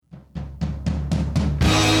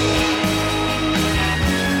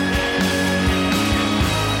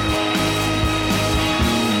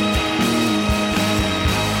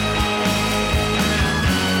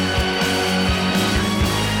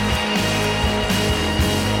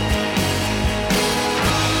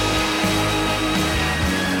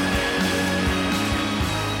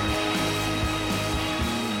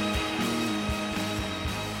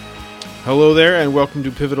Hello there, and welcome to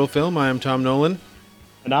Pivotal Film. I am Tom Nolan.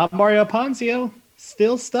 And I'm Mario Ponzio,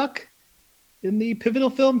 still stuck in the Pivotal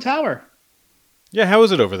Film Tower. Yeah, how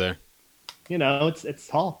is it over there? You know, it's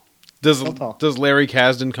tall. Does tall. does Larry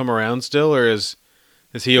Kasdan come around still, or is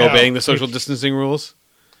he obeying the social distancing rules?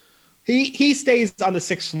 He stays on the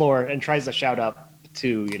 6th floor and tries to shout up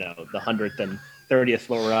to, the 100th and 30th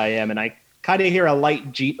floor where I am, and I kind of hear a light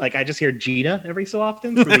I just hear Gina every so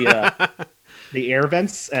often through the air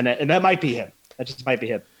vents, and that might be him. That just might be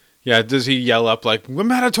him. Yeah, does he yell up like,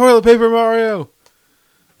 "I'm out of toilet paper, Mario!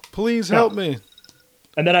 Please help me!"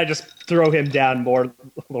 And then I just throw him down more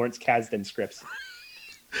Lawrence Kasdan scripts.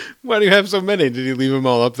 Why do you have so many? Did he leave them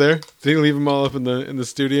all up there? Did he leave them all up in the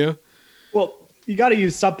studio? Well, you got to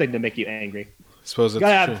use something to make you angry. I suppose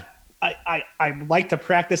that's true. I like to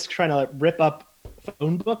practice trying to phone up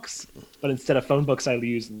phone books, but instead of phone books, I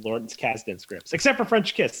use Lawrence Kasdan scripts, except for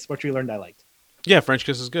French Kiss, which we learned I liked. Yeah, French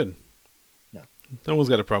Kiss is good. No. No one's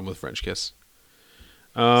got a problem with French Kiss.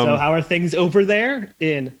 So how are things over there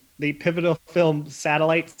in the Pivotal Film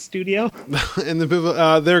satellite studio? In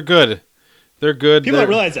the they're good. They're good. People don't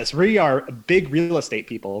realize this. We are big real estate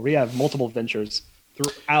people. We have multiple ventures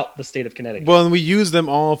throughout the state of Connecticut. Well, and we use them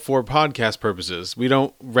all for podcast purposes. We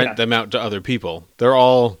don't rent them out to other people. They're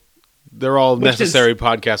all necessary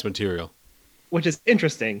podcast material. Which is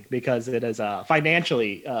interesting because it is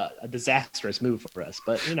financially a disastrous move for us.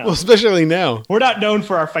 But well, especially now, we're not known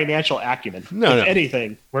for our financial acumen. No.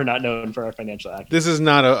 Anything, we're not known for our financial acumen. This is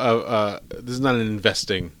not an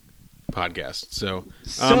investing podcast.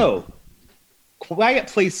 So, Quiet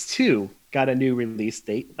Place 2 got a new release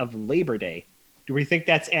date of Labor Day. Do we think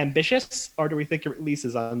that's ambitious, or do we think it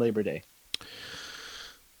releases on Labor Day?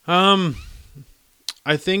 I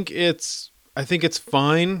think it's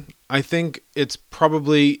fine. I think it's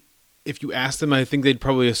probably, if you ask them, I think they'd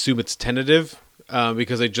probably assume it's tentative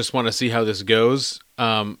because they just want to see how this goes.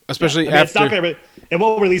 Especially after it's not gonna it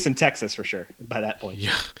won't release in Texas for sure by that point.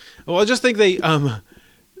 Yeah. Well, I just think they,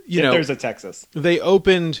 there's a Texas. They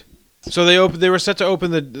opened. So they were set to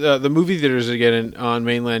open the movie theaters again on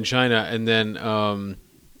mainland China, and then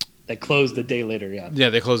they closed a day later. Yeah,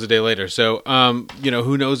 they closed a day later. So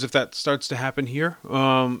who knows if that starts to happen here?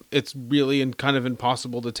 It's really kind of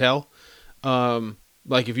impossible to tell.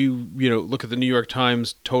 Like if you look at the New York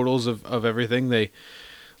Times totals of everything, they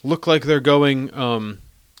look like they're going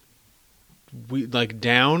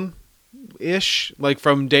down ish, like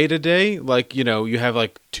from day to day. Like you have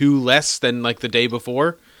like 2 less than like the day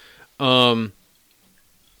before. But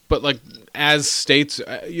like as states,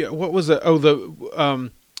 what was it? Oh,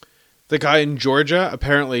 the guy in Georgia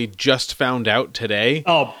apparently just found out today.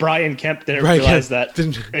 Oh, Brian Kemp didn't realize that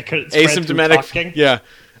it could spread asymptomatic. Yeah.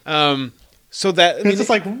 So that it's just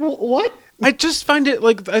like what? I just find it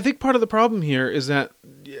like I think part of the problem here is that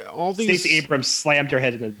all these Stacey Abrams slammed her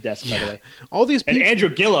head into the desk. By the way, all these people... and Andrew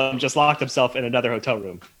Gillum just locked himself in another hotel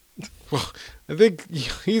room. Well, I think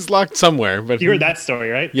he's locked somewhere. But you heard that story,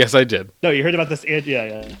 right? Yes, I did. No, you heard about this?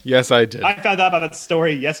 Yeah. Yes, I did. I found out about that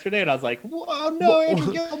story yesterday, and I was like, "Whoa, no,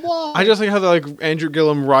 Andrew Gillum!" Why? I just like how they're like Andrew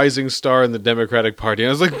Gillum, rising star in the Democratic Party. And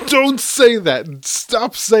I was like, "Don't say that!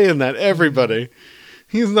 Stop saying that, everybody!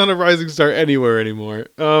 He's not a rising star anywhere anymore.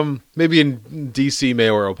 Maybe in D.C.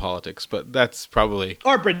 mayoral politics, but that's probably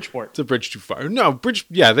or Bridgeport. It's a bridge too far. No,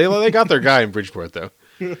 Yeah, they got their guy in Bridgeport though."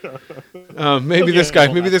 Maybe this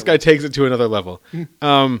guy takes it to another level.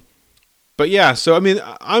 But yeah, so I mean,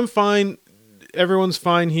 I'm fine. Everyone's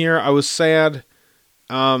fine here. I was sad.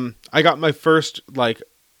 I got my first like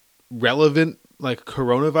relevant like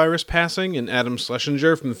coronavirus passing in Adam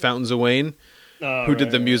Schlesinger from the Fountains of Wayne, who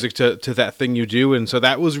did the music to That Thing You Do, and so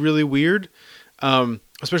that was really weird.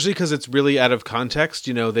 Especially because it's really out of context.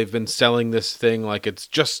 They've been selling this thing like it's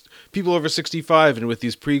just people over 65 and with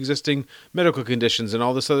these pre-existing medical conditions and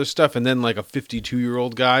all this other stuff. And then like a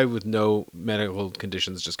 52-year-old guy with no medical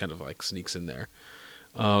conditions just kind of like sneaks in there.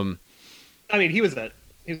 I mean, he was a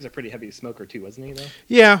pretty heavy smoker too, wasn't he, though?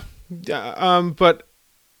 Yeah.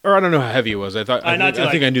 Or I don't know how heavy he was. I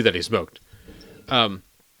think I knew that he smoked.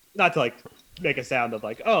 Not to like make a sound of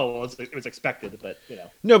like, oh, it was expected, but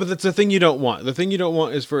No, but that's the thing you don't want. The thing you don't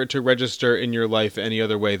want is for it to register in your life any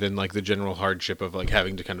other way than like the general hardship of like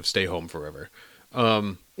having to kind of stay home forever.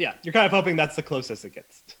 Yeah, you're kind of hoping that's the closest it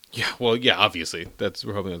gets. Yeah, well, yeah, obviously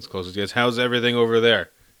we're hoping that's the closest it gets. How's everything over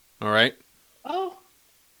there? All right. Oh,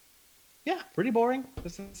 yeah, pretty boring.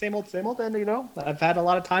 Just the same old, and I've had a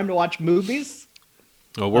lot of time to watch movies.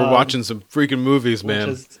 Oh, we're watching some freaking movies,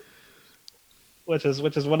 man. Which is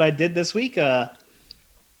what I did this week. I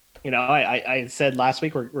said last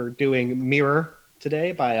week we're doing Mirror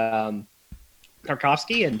today by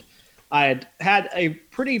Tarkovsky, and I had a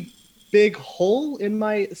pretty big hole in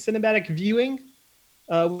my cinematic viewing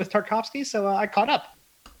with Tarkovsky, so I caught up.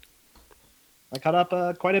 I caught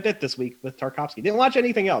up quite a bit this week with Tarkovsky. Didn't watch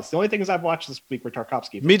anything else. The only things I've watched this week were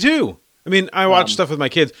Tarkovsky. Me too. I mean, I watched stuff with my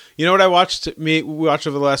kids. You know what I watched? We watched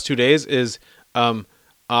over the last 2 days is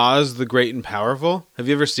Oz the Great and Powerful. Have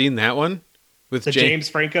you ever seen that one? With the James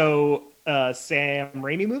Franco, Sam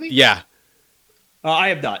Raimi movie? Yeah. I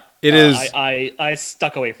have not. It is. I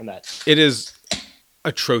stuck away from that. It is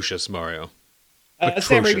atrocious, Mario.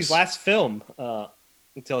 Sam Raimi's last film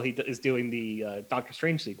until he is doing the Doctor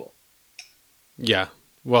Strange sequel. Yeah.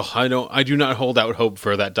 Well, I do not hold out hope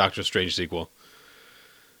for that Doctor Strange sequel.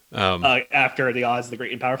 After the Oz the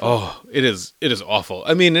Great and Powerful. Oh, it is awful.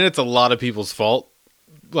 I mean, and it's a lot of people's fault.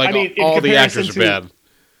 Like, I mean, all the actors are bad.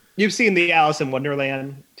 You've seen the Alice in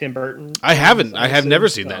Wonderland, Tim Burton? I haven't. I have never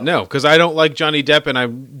seen that. No, because I don't like Johnny Depp, and I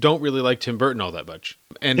don't really like Tim Burton all that much.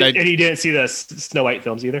 And you didn't see the Snow White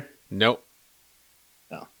films either? Nope.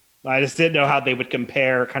 No. I just didn't know how they would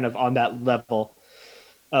compare kind of on that level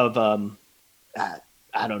of,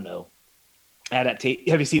 I don't know. Have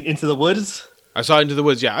you seen Into the Woods? I saw Into the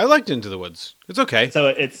Woods. Yeah, I liked Into the Woods. It's okay. So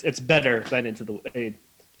it's better than Into the Woods.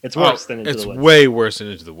 It's worse than Into the Woods. It's way worse than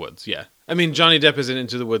Into the Woods, yeah. I mean, Johnny Depp is in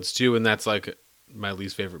Into the Woods too, and that's like my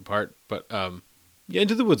least favorite part. But yeah,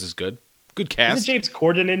 Into the Woods is good. Good cast. Isn't James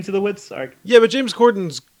Corden Into the Woods? Sorry. Yeah, but James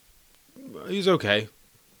Corden's he's okay.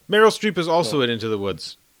 Meryl Streep is also in Into the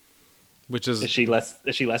Woods, which is she less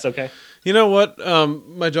okay? You know what?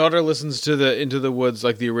 My daughter listens to the Into the Woods,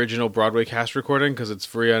 like the original Broadway cast recording, because it's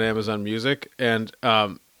free on Amazon Music, and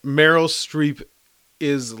Meryl Streep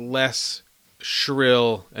is less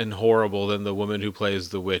shrill and horrible than the woman who plays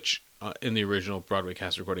the witch in the original Broadway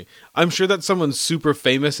cast recording. I'm sure that someone's super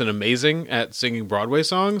famous and amazing at singing Broadway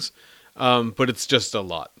songs, but it's just a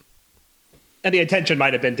lot. And the intention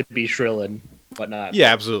might have been to be shrill and whatnot.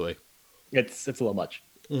 Yeah, absolutely. It's a little much.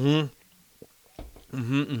 All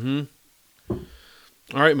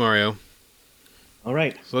right, Mario. All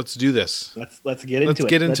right. So let's do this. Let's get into it. Let's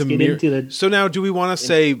get into it. So now, do we want to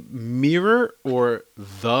say mirror or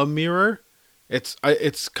the mirror?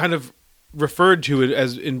 It's kind of referred to it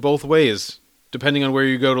as in both ways, depending on where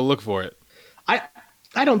you go to look for it. I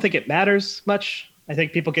don't think it matters much. I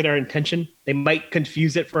think people get our intention. They might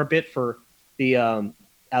confuse it for a bit for the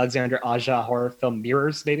Alexander Aja horror film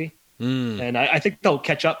Mirrors, maybe. And I think they'll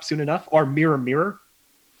catch up soon enough. Or Mirror Mirror.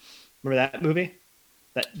 Remember that movie?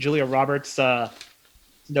 That Julia Roberts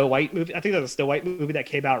Snow White movie? I think that was a Snow White movie that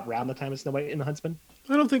came out around the time of Snow White and the Huntsman.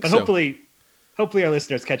 I don't think but so. Hopefully our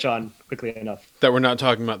listeners catch on quickly enough. That we're not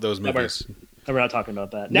talking about those movies. We're not talking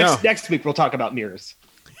about that. Next week we'll talk about mirrors.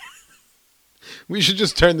 We should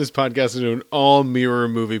just turn this podcast into an all-mirror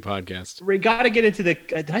movie podcast. We got to get into the...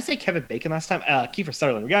 did I say Kevin Bacon last time? Kiefer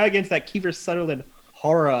Sutherland. We got to get into that Kiefer Sutherland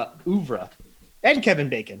horror oeuvre. And Kevin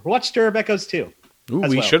Bacon. We'll watch Stir of Echoes too. Ooh,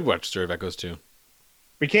 we should watch Stir of Echoes too.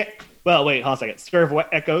 We can't... Well, wait, hold on a second. Stir of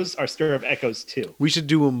Echoes or Stir of Echoes 2? We should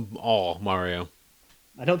do them all, Mario.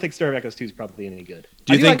 I don't think Stir of Echoes 2 is probably any good.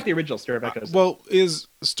 Do you think, like the original Stir of Echoes? Well, is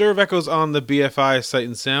Stir of Echoes on the BFI Sight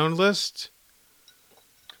and Sound list?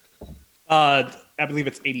 I believe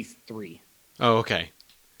it's 83. Oh, okay.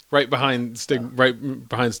 Right behind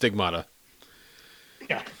Stigmata.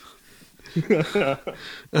 Yeah.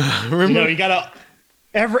 Remember? You gotta...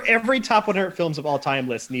 Every top 100 films of all time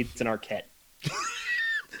list needs an Arquette.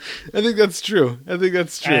 I think that's true.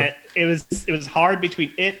 It was hard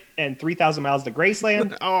between it and 3,000 Miles to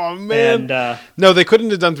Graceland. Oh man! And, no, they couldn't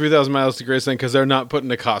have done 3,000 Miles to Graceland because they're not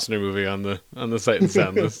putting a Costner movie on the Sight and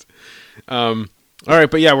Sound list. All right,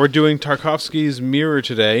 but yeah, we're doing Tarkovsky's Mirror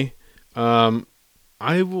today. I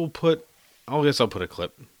guess I'll put a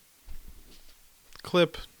clip.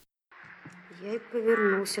 Я и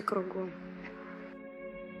повернулся кругом.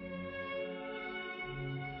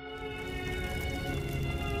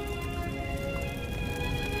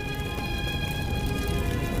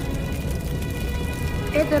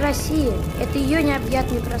 Это Россия, это ее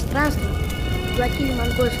необъятное пространство, блокили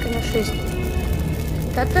монгольское нашествие.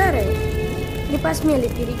 Татары не посмели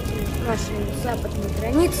перейти наши западные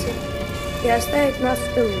границы и оставить нас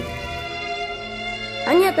в тылу.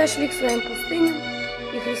 Они отошли к своим пустыням,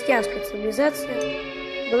 и христианская цивилизация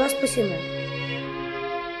была спасена.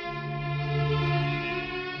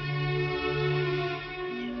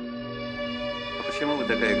 А почему вы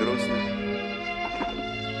такая грустная?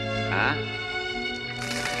 А?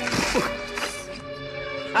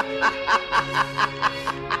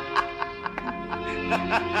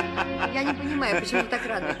 Я не понимаю, почему вы так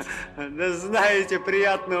радуетесь. Да знаете,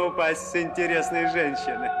 приятно упасть с интересной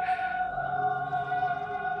женщины.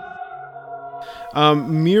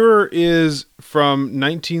 Mirror is from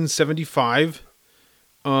 1975.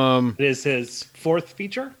 It is his fourth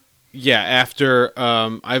feature. Yeah, after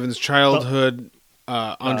Ivan's Childhood,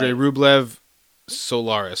 Andrei Rublev,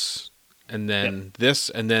 Solaris, and then this,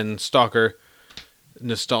 and then Stalker,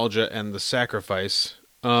 Nostalgia, and The Sacrifice.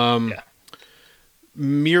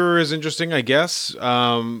 Mirror is interesting, I guess.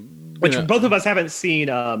 Which both of us haven't seen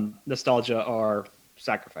Nostalgia or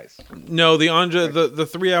Sacrifice. No, the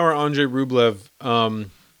 3-hour Andrei Rublev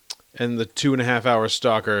and the 2.5-hour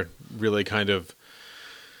Stalker really kind of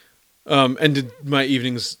ended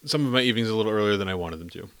some of my evenings a little earlier than I wanted them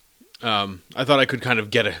to. I thought I could kind of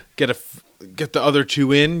get the other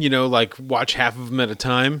two in, like watch half of them at a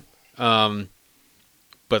time.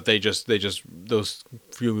 But they just those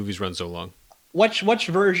few movies run so long. Which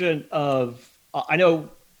version of I know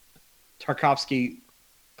Tarkovsky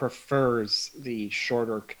prefers the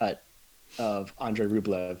shorter cut of Andrei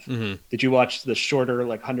Rublev. Mm-hmm. Did you watch the shorter,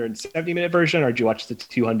 170-minute version, or did you watch the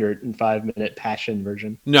 205-minute Passion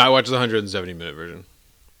version? No, I watched the 170-minute version.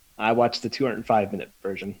 I watched the 205-minute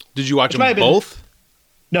version. Did you watch them both?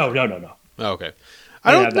 No. Oh, okay.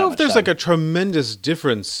 I don't know if there's a tremendous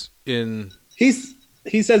difference in... He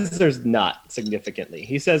says there's not significantly.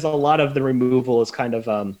 He says a lot of the removal is kind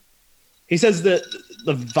of... he says that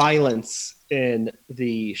the violence in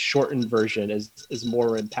the shortened version is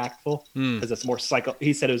more impactful because it's more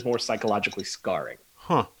he said it was more psychologically scarring.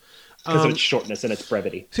 Huh. Because of its shortness and its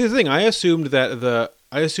brevity. See, the thing, I assumed that the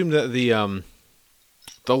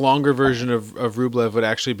longer version of Rublev would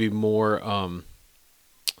actually be more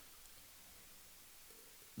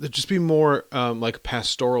there'd just be more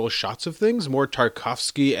pastoral shots of things, more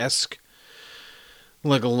Tarkovsky-esque,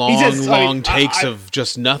 long takes of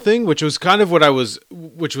just nothing, which was kind of what I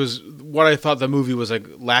thought the movie was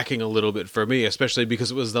lacking a little bit for me, especially because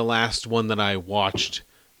it was the last one that I watched.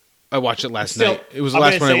 I watched it last night. It was the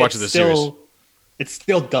last one I watched of the series. It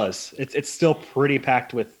still does. It's still pretty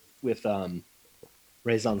packed with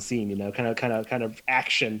raison scene, kind of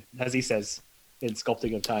action, as he says in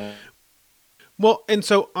Sculpting of Time. Well, and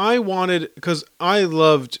so I wanted, because I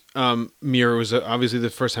loved Mirror. It was obviously the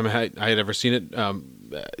first time I had ever seen it.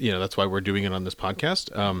 That's why we're doing it on this podcast,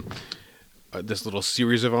 this little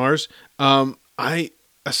series of ours. I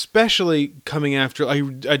especially coming after, I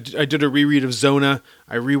did a reread of Zona.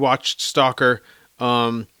 I rewatched Stalker.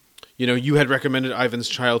 You had recommended Ivan's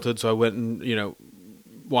Childhood, so I went and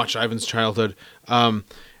watched Ivan's Childhood. And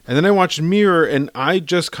then I watched Mirror, and I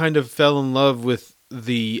just kind of fell in love with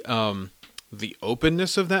the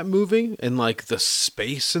openness of that movie and the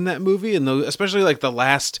space in that movie, and especially the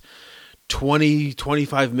last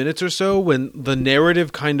 20-25 minutes or so, when the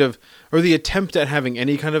narrative or the attempt at having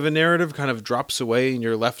any kind of a narrative kind of drops away and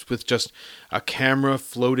you're left with just a camera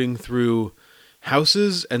floating through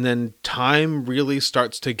houses, and then time really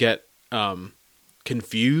starts to get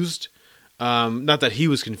confused. Not that he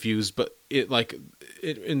was confused, but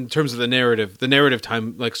in terms of the narrative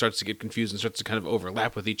time starts to get confused and starts to kind of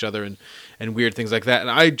overlap with each other and weird things like that. And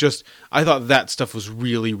I thought that stuff was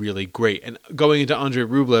really, really great. And going into Andrei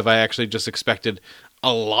Rublev, I actually just expected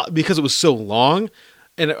a lot, because it was so long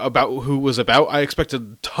and about who it was about. I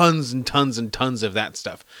expected tons and tons and tons of that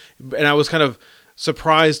stuff. And I was kind of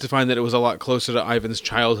surprised to find that it was a lot closer to Ivan's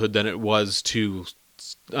Childhood than it was to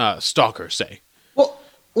Stalker, say.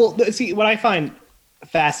 Well, see, what I find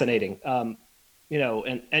fascinating, and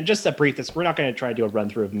just a brief, we're not going to try to do a run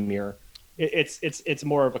through of Mirror. It's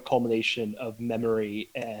more of a culmination of memory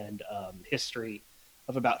and history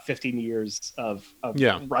of about 15 years of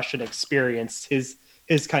Russian experience.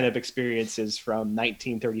 His kind of experiences from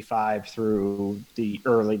 1935 through the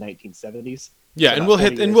early 1970s. Yeah, and I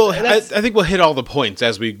think we'll hit all the points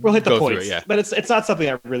as we'll hit the points, through it. Yeah, but it's not something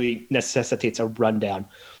that really necessitates a rundown.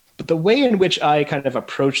 But the way in which I kind of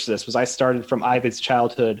approached this was I started from Ivan's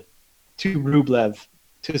Childhood to Rublev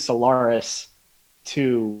to Solaris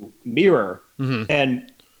to Mirror,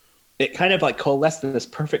 and it kind of coalesced in this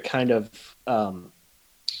perfect kind of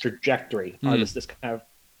trajectory, or this kind of,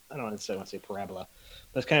 I don't necessarily want to say parabola,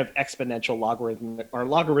 but this kind of exponential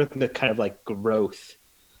logarithmic kind of growth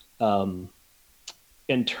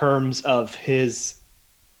in terms of his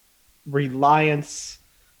reliance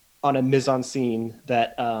on a mise-en-scene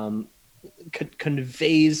that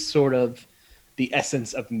conveys sort of the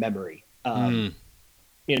essence of memory.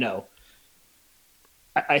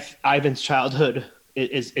 Ivan's Childhood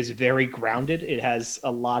is very grounded. It has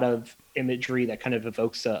a lot of imagery that kind of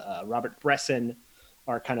evokes a Robert Bresson,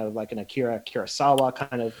 or kind of an Akira Kurosawa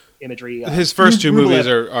kind of imagery. His first two movies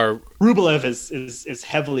are Rublev is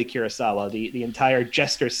heavily Kurosawa. The entire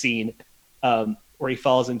jester scene, where he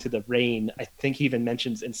falls into the rain. I think he even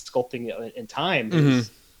mentions in Sculpting in Time Mm-hmm.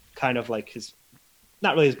 is kind of like his,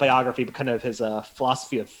 not really his biography, but kind of his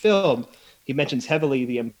philosophy of film. He mentions heavily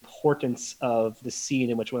the importance of the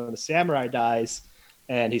scene in which one of the samurai dies,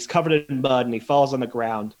 and he's covered in mud and he falls on the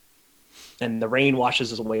ground, and the rain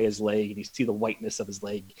washes away his leg, and you see the whiteness of his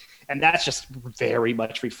leg, and that's just very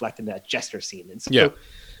much reflected in that jester scene. And so,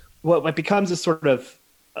 what becomes a sort of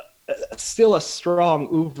still a strong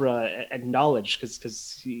oeuvre and knowledge,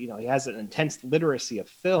 because he has an intense literacy of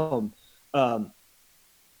film.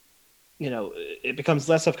 It becomes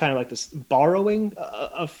less of kind of like this borrowing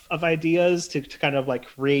of ideas to kind of like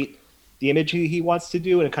create the image he wants to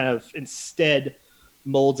do, and it kind of instead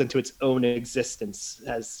molds into its own existence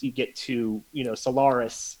as you get to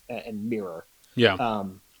Solaris and Mirror.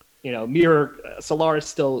 Mirror, Solaris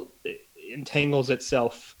still entangles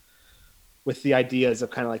itself with the ideas of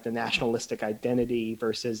kind of like the nationalistic identity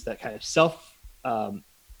versus that kind of self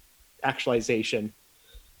actualization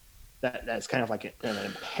that's kind of like an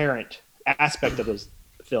inherent aspect of those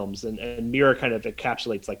films, and Mirror kind of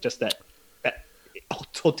encapsulates like just that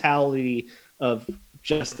totality of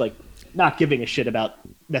just like not giving a shit about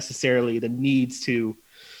necessarily the needs to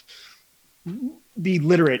be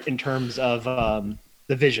literate in terms of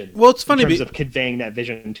the vision. Well, it's funny in terms of conveying that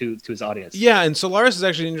vision to his audience. Yeah, and Solaris is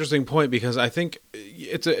actually an interesting point, because I think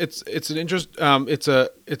it's a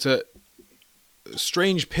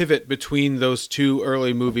strange pivot between those two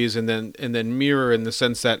early movies and then Mirror, in the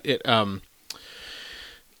sense that it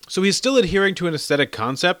so he's still adhering to an aesthetic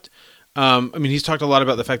concept. He's talked a lot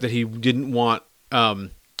about the fact that he didn't want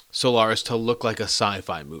Solaris to look like a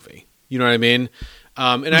sci-fi movie. You know what I mean?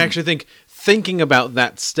 And I actually think, thinking about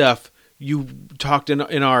that stuff, you talked in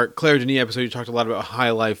our Claire Denis episode, you talked a lot about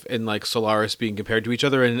High Life and like Solaris being compared to each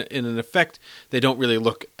other, and in effect, they don't really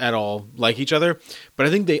look at all like each other, but I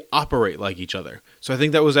think they operate like each other. So I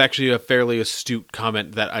think that was actually a fairly astute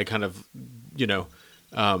comment that I kind of,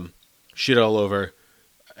 shit all over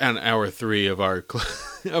on hour 3 of our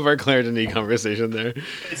Claire Denis conversation there.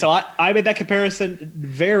 So I made that comparison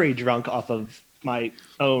very drunk off of my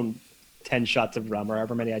own 10 shots of rum or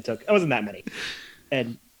however many I took. It wasn't that many.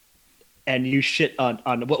 And you shit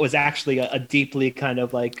on what was actually a deeply kind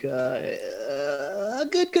of like a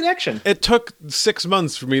good connection. It took 6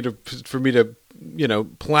 months for me to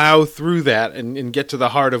plow through that and get to the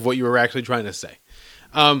heart of what you were actually trying to say.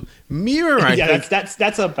 Mirror, I think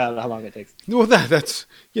that's about how long it takes. Well, that's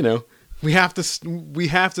we have to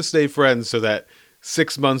stay friends, so that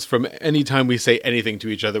 6 months from any time we say anything to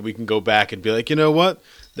each other, we can go back and be like, you know what,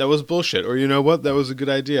 that was bullshit, or you know what, that was a good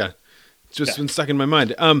idea. It's just been stuck in my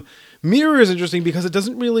mind. Mirror is interesting because it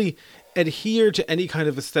doesn't really adhere to any kind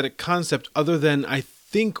of aesthetic concept, other than I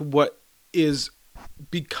think what is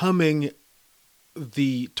becoming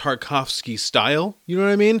the Tarkovsky style. You know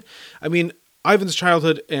what I mean? Ivan's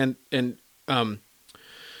Childhood and Andrei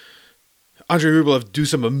Rublev do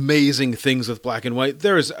some amazing things with black and white.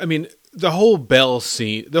 The whole Bell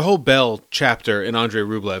scene, the whole Bell chapter in Andrei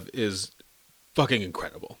Rublev is fucking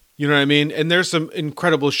incredible. You know what I mean? And there's some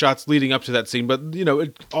incredible shots leading up to that scene, but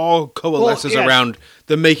it all coalesces around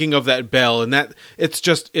the making of that bell, and that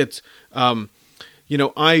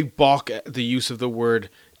I balk at the use of the word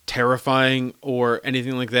terrifying or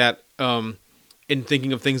anything like that in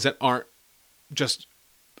thinking of things that aren't just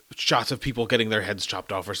shots of people getting their heads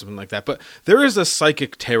chopped off or something like that. But there is a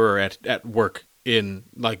psychic terror at work in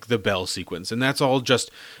like the Bell sequence, and that's all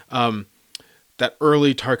just that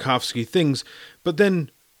early Tarkovsky things. But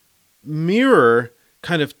then Mirror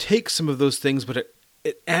kind of takes some of those things, but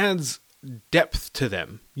it adds depth to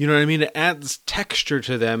them. You know what I mean? It adds texture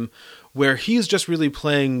to them, where he's just really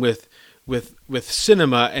playing with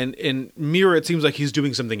cinema, and in Mirror it seems like he's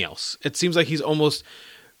doing something else. It seems like he's almost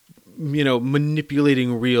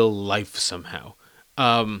manipulating real life somehow,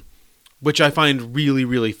 which I find really,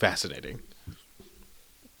 really fascinating.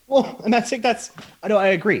 Well, and I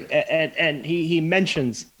agree. And he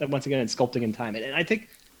mentions that once again in Sculpting in Time, and I think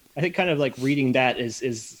kind of like reading that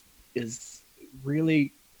is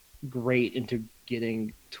really great into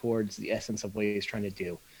getting towards the essence of what he's trying to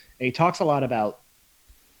do. And he talks a lot about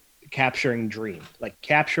capturing dream, like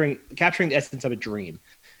capturing the essence of a dream,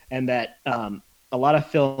 and that a lot of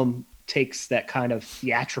film takes that kind of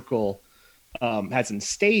theatrical, has a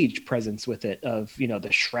stage presence with it of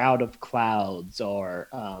the Shroud of Clouds, or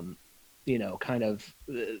kind of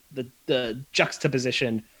the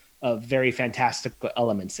juxtaposition of very fantastical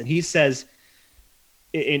elements. And he says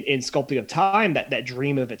in Sculpting of Time that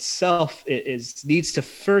dream of itself needs to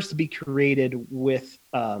first be created with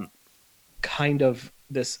kind of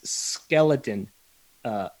this skeleton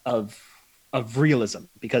of of realism,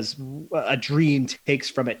 because a dream takes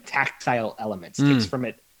from it tactile elements, takes from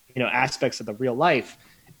it, aspects of the real life.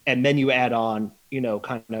 And then you add on,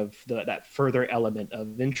 kind of that further element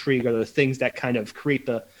of intrigue, or the things that kind of create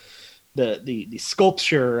the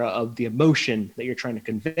sculpture of the emotion that you're trying to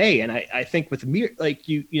convey. And I think with Mirror, like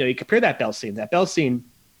you compare that bell scene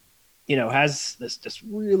has this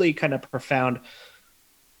really kind of profound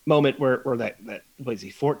moment where that what is he,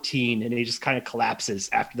 14, and he just kind of collapses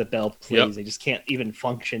after the bell plays. Yep. They just can't even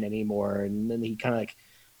function anymore. And then he kind of like,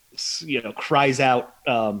 cries out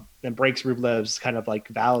and breaks Rublev's kind of like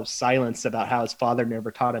vow of silence about how his father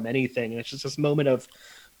never taught him anything. And it's just this moment of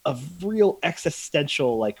real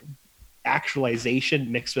existential like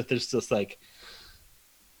actualization mixed with this like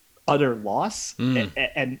utter loss.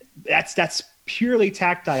 And that's purely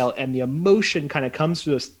tactile, and the emotion kind of comes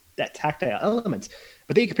through that tactile elements.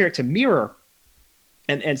 But then you compare it to Mirror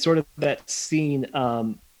and sort of that scene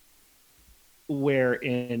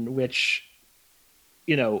in which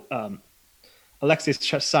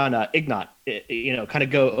Alexei's son Ignat kind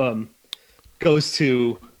of goes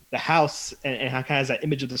to the house and kind of has that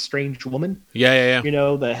image of the strange woman. Yeah.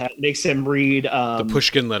 That makes him read The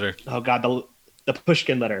Pushkin letter. Oh God, the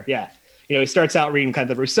Pushkin letter. Yeah. He starts out reading kind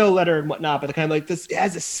of the Rousseau letter and whatnot, but the kind of like this, it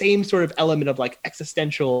has the same sort of element of like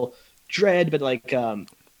existential dread, but like, and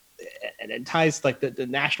it ties like the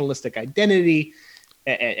nationalistic identity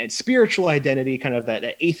and spiritual identity, kind of that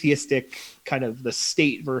atheistic kind of the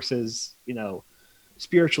state versus,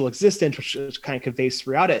 spiritual existence, which kind of conveys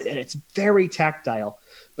throughout it. And it's very tactile,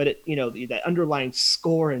 but it, that underlying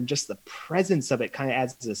score and just the presence of it kind of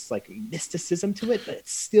adds this like mysticism to it, but it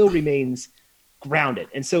still remains grounded.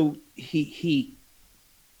 And so he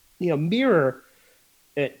Mirror,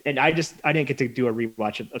 and I didn't get to do a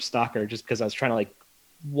rewatch of Stalker just because I was trying to like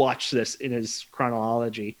watch this in his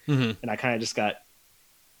chronology, and I kind of just I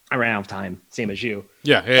ran out of time, same as you.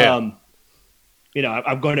 Yeah.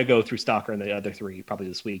 I'm going to go through Stalker and the other three probably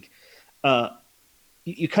this week.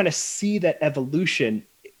 You kind of see that evolution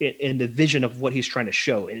in the vision of what he's trying to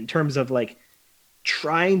show in terms of like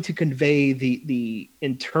trying to convey the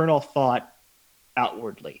internal thought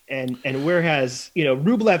outwardly. And whereas,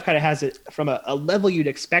 Rublev kind of has it from a level you'd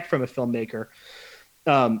expect from a filmmaker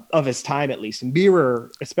of his time, at least.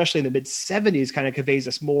 Mirror, especially in the mid 70s, kind of conveys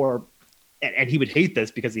this more, and he would hate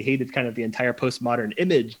this because he hated kind of the entire postmodern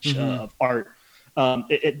image of art.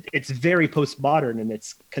 It's very postmodern in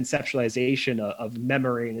its conceptualization of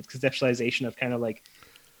memory and its conceptualization of kind of like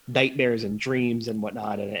nightmares and dreams and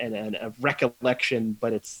whatnot, and of recollection,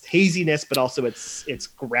 but it's haziness, but also it's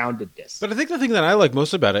groundedness. But I think the thing that I like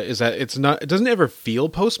most about it is that it doesn't ever feel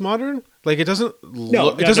postmodern. Like it doesn't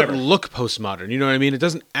look postmodern. You know what I mean? It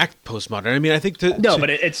doesn't act postmodern. I mean, I think but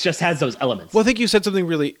it just has those elements. Well, I think you said something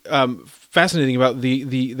really fascinating about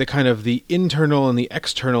the kind of the internal and the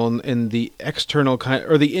external, and the external kind,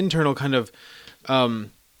 or the internal kind of,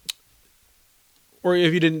 or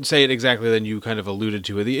if you didn't say it exactly, then you kind of alluded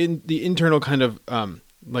to it. The internal kind of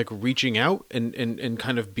like reaching out and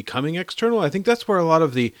kind of becoming external. I think that's where a lot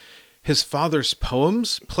of his father's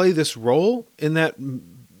poems play this role in that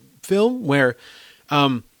film, where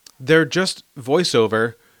they're just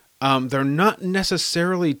voiceover. They're not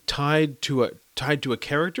necessarily tied to a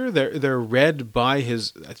character. They're read by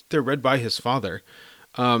his father.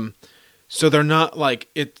 So they're not like,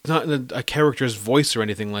 it's not in a character's voice or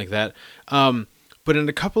anything like that. But in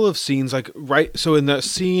a couple of scenes, so in the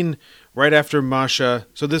scene right after Masha,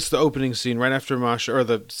 so this is the opening scene right after Masha, or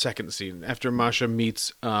the second scene after Masha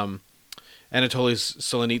meets Anatoly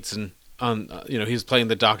Solzhenitsyn on, he's playing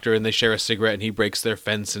the doctor and they share a cigarette and he breaks their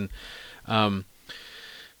fence, and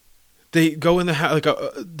they go in the house,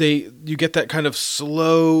 you get that kind of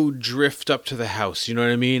slow drift up to the house, you know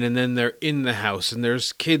what I mean? And then they're in the house and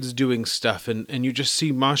there's kids doing stuff, and you just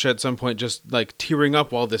see Masha at some point just like tearing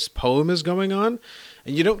up while this poem is going on.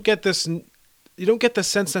 And you don't get the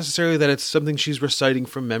sense necessarily that it's something she's reciting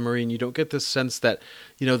from memory, and you don't get this sense that,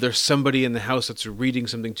 there's somebody in the house that's reading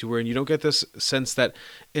something to her, and you don't get this sense that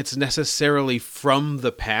it's necessarily from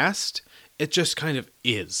the past. It just kind of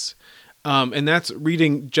is. And that's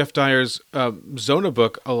reading Jeff Dyer's Zona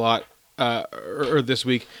book a lot, or this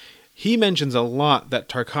week. He mentions a lot that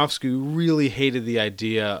Tarkovsky really hated the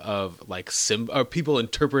idea of like people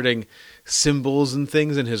interpreting symbols and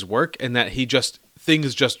things in his work, and that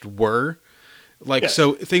things just were. Like, yes.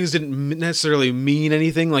 So things didn't necessarily mean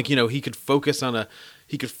anything. Like, he could focus on a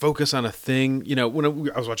thing. When I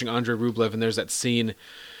was watching Andrei Rublev, and there's that scene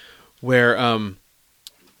where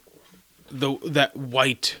that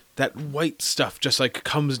white stuff just like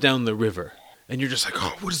comes down the river, and you're just like,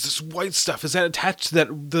 oh, what is this white stuff? Is that attached to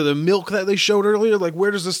the milk that they showed earlier? Like, where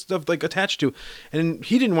does this stuff like attach to? And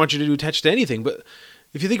he didn't want you to attach to anything. But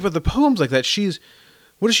if you think about the poems like that,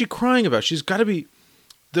 what is she crying about? She's got to be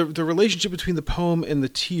the relationship between the poem and the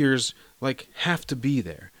tears like have to be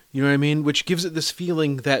there. You know what I mean? Which gives it this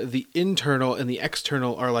feeling that the internal and the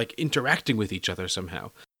external are like interacting with each other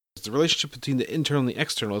somehow. It's the relationship between the internal and the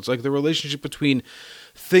external. It's like the relationship between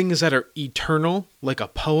things that are eternal, like a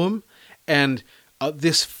poem, and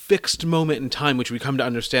this fixed moment in time, which we come to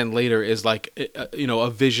understand later is like, a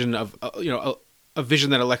vision of, a vision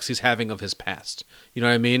that Alexi's having of his past. You know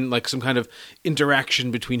what I mean? Like some kind of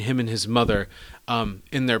interaction between him and his mother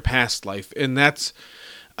in their past life. And that's,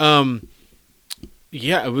 that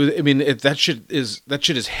shit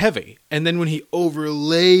is heavy. And then when he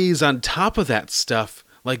overlays on top of that stuff,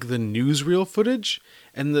 like the newsreel footage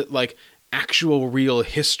and the like actual real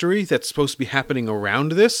history that's supposed to be happening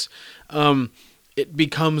around this, it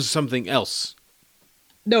becomes something else.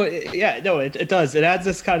 It does. It adds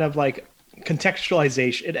this kind of like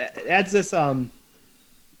contextualization. It adds this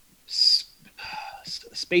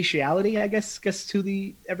spatiality, I guess to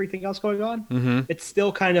the everything else going on. Mm-hmm. It's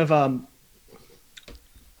still kind of I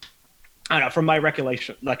don't know, from my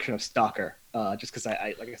recollection of Stalker, just because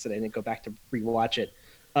I like I said, I didn't go back to rewatch it.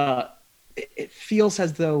 It feels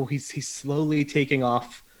as though he's slowly taking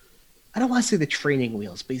off. I don't want to say the training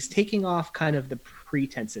wheels, but he's taking off kind of the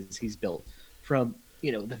pretenses he's built from,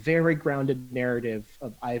 the very grounded narrative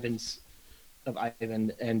of Ivan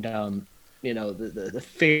and the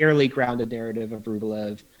fairly grounded narrative of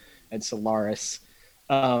Rublev and Solaris.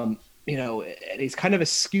 And he's kind of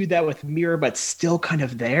skewed that with Mirror, but still kind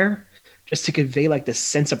of there, just to convey like this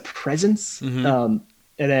sense of presence. Mm-hmm.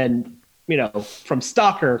 And then, from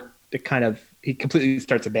Stalker, he completely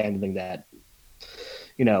starts abandoning that,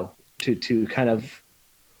 to kind of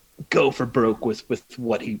go for broke with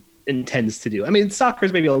what he intends to do. I mean,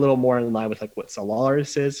 Stalker's maybe a little more in line with like what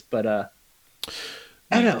Solaris is, but I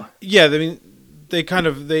don't know. Yeah, I mean, they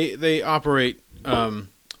operate.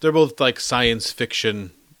 They're both like science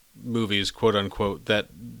fiction movies, quote unquote, that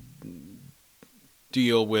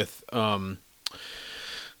deal with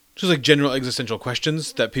just like general existential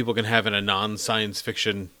questions that people can have in a non-science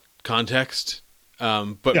fiction context.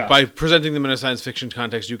 By presenting them in a science fiction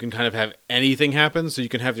context, you can kind of have anything happen. So you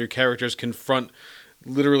can have your characters confront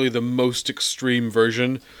literally the most extreme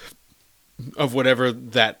version of whatever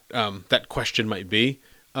that question might be.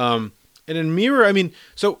 And in Mirror, I mean,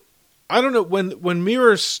 so I don't know, when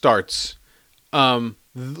Mirror starts,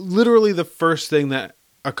 literally the first thing that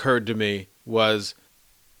occurred to me was,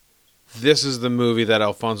 this is the movie that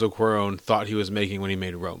Alfonso Cuarón thought he was making when he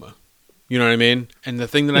made Roma. You know what I mean? And the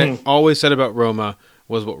thing that I always said about Roma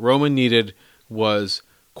was what Roma needed was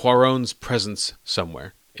Cuarón's presence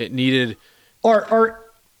somewhere. It needed... So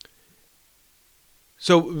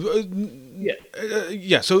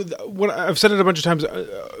what I've said it a bunch of times.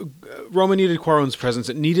 Roma needed Cuarón's presence.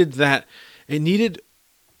 It needed that. It needed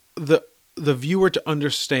the viewer to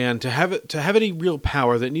understand, to have any real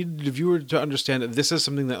power. That needed the viewer to understand that this is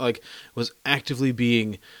something that like was actively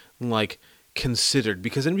being like considered,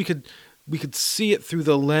 because then we could see it through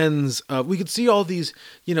the lens of, we could see all these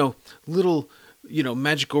little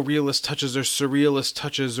magical realist touches or surrealist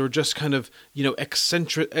touches or just kind of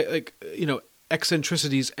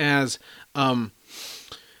eccentricities as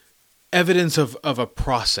evidence of a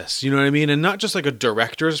process, you know what I mean? And not just like a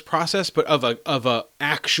director's process, but of a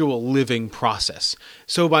actual living process.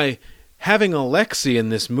 So by having Alexei in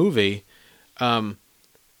this movie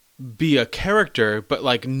be a character, but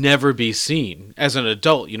like never be seen as an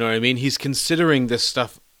adult, you know what I mean? He's considering this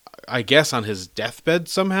stuff, I guess, on his deathbed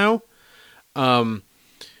somehow.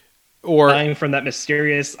 Or dying from that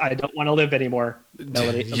mysterious "I don't want to live anymore"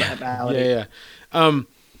 melody. Yeah.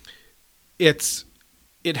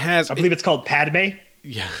 It has. I believe it's called Padme.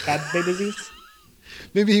 Yeah, Padme disease.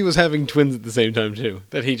 Maybe he was having twins at the same time too.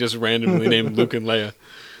 That he just randomly named Luke and Leia.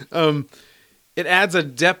 It adds a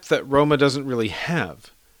depth that Roma doesn't really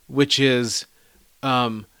have, which is,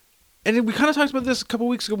 and we kind of talked about this a couple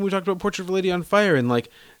weeks ago when we talked about Portrait of a Lady on Fire and like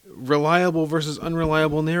reliable versus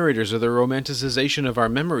unreliable narrators or the romanticization of our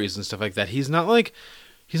memories and stuff like that. He's not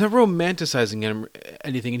romanticizing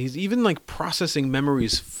anything, and he's even like processing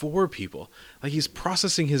memories for people. Like he's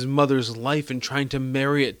processing his mother's life and trying to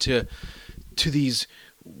marry it to these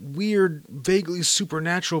weird, vaguely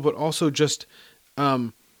supernatural, but also just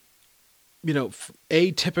atypical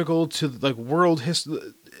to like world history.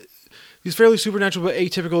 These fairly supernatural but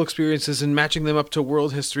atypical experiences, and matching them up to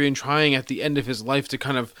world history and trying at the end of his life to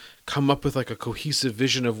kind of come up with like a cohesive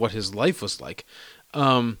vision of what his life was like.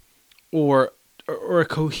 Or a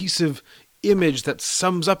cohesive image that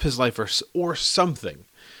sums up his life or something.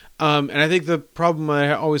 And I think the problem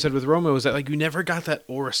I always had with Roma was that like you never got that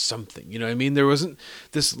or something. You know what I mean? There wasn't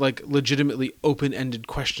this like legitimately open-ended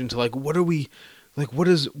question to like what are we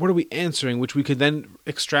answering, which we could then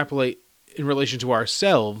extrapolate in relation to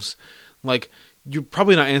ourselves. Like you're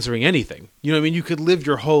probably not answering anything. You know what I mean? You could live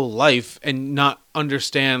your whole life and not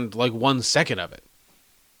understand like 1 second of it.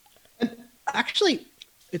 And actually,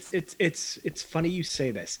 it's funny you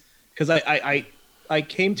say this because I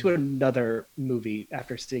came to another movie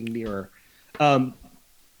after seeing Mirror, and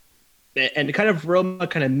kind of Roma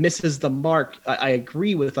kind of misses the mark. I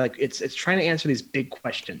agree with like it's trying to answer these big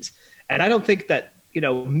questions, and I don't think that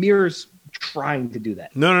Mirror's trying to do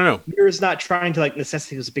that. No. Mirror's not trying to like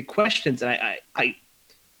necessitate those big questions, and I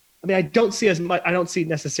mean I don't see as much. I don't see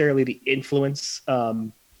necessarily the influence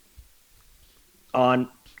on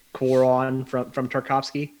Cuarón from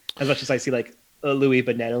Tarkovsky as much as I see like Louis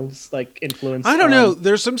Bonetto's like influence. I don't know.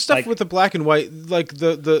 There's some stuff with the black and white, like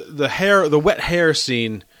the hair, the wet hair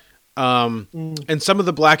scene, and some of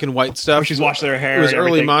the black and white stuff. Where she's washing her hair. It was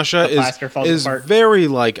early Masha is apart. very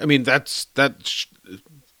like. I mean, that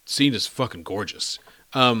scene is fucking gorgeous.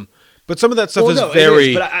 But some of that stuff is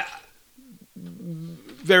very.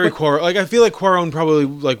 Very Cuarón. Like I feel like Cuarón probably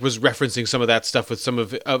like was referencing some of that stuff with some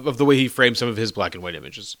of the way he framed some of his black and white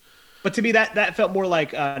images. But to me, that felt more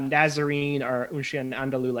like Nazarene or Un Chien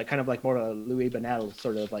Andalou, like kind of like more a Louis Bonetto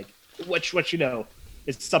sort of like, which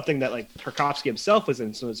is something that like Tarkovsky himself was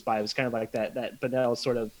influenced by. It was kind of like that Bonetto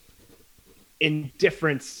sort of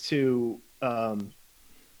indifference to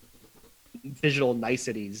visual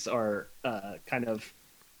niceties or kind of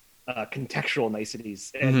contextual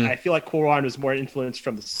niceties. And I feel like Cuarón was more influenced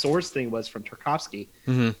from the source thing was from Tarkovsky.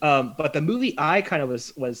 But the movie I kind of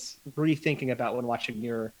was really thinking about when watching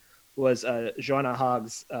Mirror was Joanna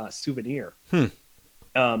Hogg's Souvenir. And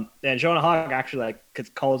Joanna Hogg actually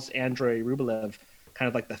like calls Andrei Rublev kind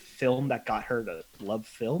of like the film that got her to love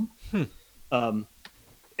film.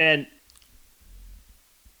 And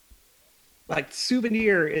like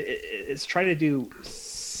Souvenir is trying to do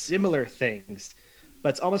similar things, but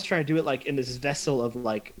it's almost trying to do it like in this vessel of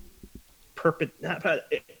like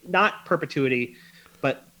not perpetuity,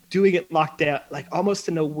 but doing it locked down, like almost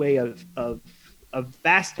in a way of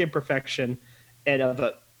vast imperfection and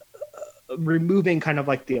of removing kind of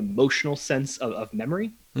like the emotional sense of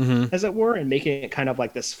memory, as it were, and making it kind of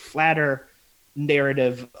like this flatter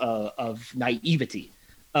narrative of naivety.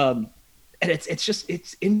 And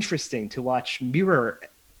it's interesting to watch Mirror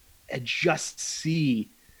and just see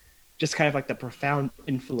just kind of like the profound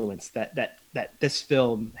influence that this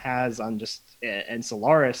film has on and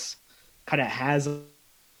Solaris kind of has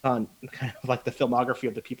on kind of like the filmography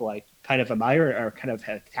of the people I kind of admire or kind of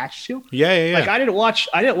attached to. Yeah. Like I didn't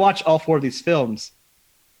watch all 4 of these films.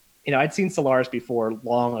 I'd seen Solaris before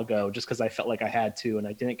long ago just because I felt like I had to, and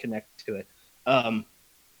I didn't connect to it. And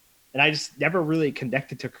I just never really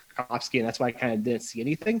connected to Tarkovsky, and that's why I kind of didn't see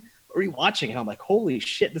anything. But rewatching it, I'm like, holy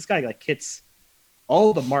shit, this guy like hits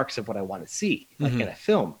all the marks of what I want to see, like in a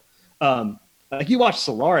film. Like you watch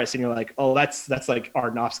Solaris, and you're like, oh, that's like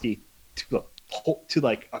Aronofsky to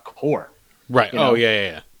like a core, right? Oh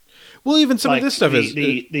yeah. Well, even some of this stuff is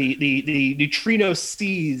the neutrino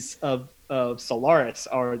seas of Solaris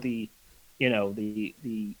are the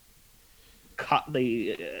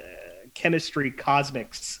chemistry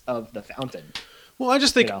cosmics of the Fountain. Well, I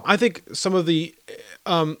just think I think some of the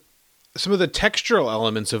textural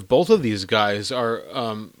elements of both of these guys are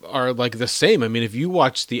like the same. I mean, if you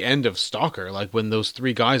watch the end of Stalker, like when those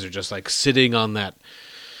 3 guys are just like sitting on that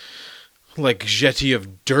like jetty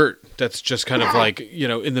of dirt that's just kind of like,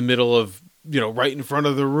 in the middle of, right in front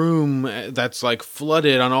of the room that's like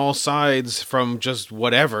flooded on all sides from just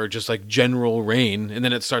whatever, just like general rain. And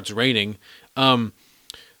then it starts raining.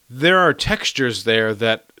 There are textures there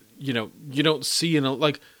that, you don't see in a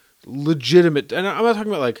like legitimate, and I'm not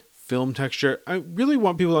talking about like film texture. I really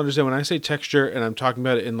want people to understand when I say texture and I'm talking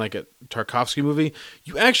about it in like a Tarkovsky movie,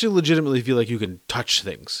 you actually legitimately feel like you can touch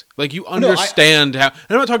things. Like you understand how, and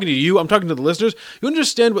I'm not talking to you, I'm talking to the listeners. You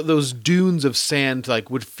understand what those dunes of sand like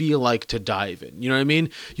would feel like to dive in. You know what I mean?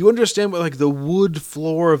 You understand what like the wood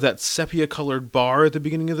floor of that sepia colored bar at the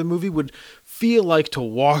beginning of the movie would feel like to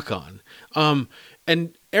walk on.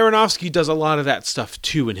 And Aronofsky does a lot of that stuff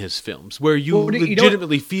too in his films where you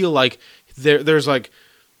legitimately feel like there's like,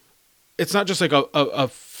 it's not just like a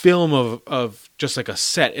film of just like a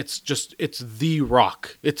set. It's the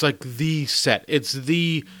rock. It's like the set. It's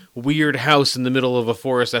the weird house in the middle of a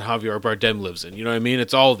forest that Javier Bardem lives in. You know what I mean?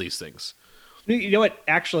 It's all these things. You know what?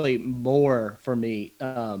 Actually, more for me,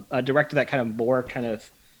 a director that kind of more kind of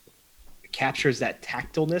it captures that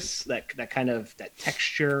tactileness, that kind of that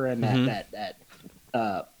texture and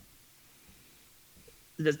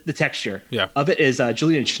the texture of it is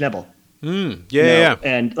Julian Schnabel. Yeah.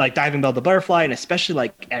 And like Diving Bell the Butterfly, and especially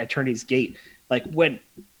like at Eternity's Gate, like when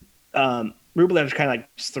Rublev kind of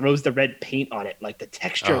like just throws the red paint on it, like the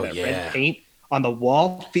texture of that red paint on the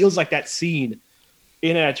wall feels like that scene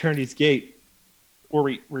in At Eternity's Gate where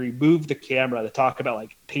we move the camera to talk about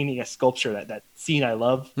like painting a sculpture. That scene I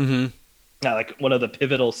love, like one of the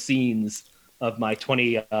pivotal scenes of my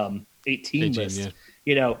 2018 list. Yeah.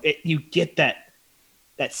 You know, you get that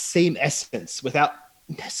same essence without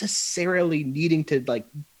necessarily needing to like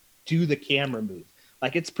do the camera move.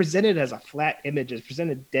 Like it's presented as a flat image, it's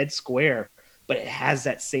presented dead square, but it has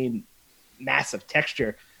that same massive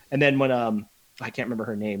texture. And then when I can't remember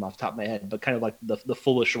her name off the top of my head, but kind of like the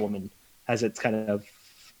Foolish Woman has its kind of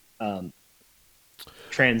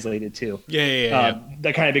translated to.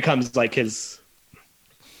 That kind of becomes like his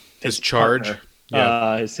charge.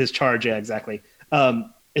 Partner. His charge, yeah, exactly.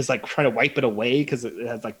 Is like trying to wipe it away because it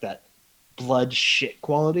has like that blood shit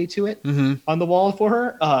quality to it on the wall for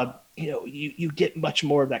her. You know, you get much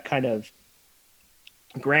more of that kind of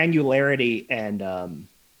granularity and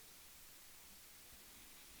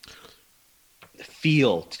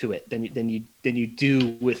feel to it than you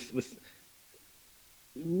do with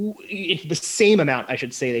the same amount, I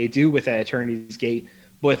should say, they do with At Eternity's Gate,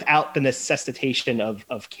 but without the necessitation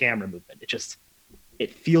of camera movement.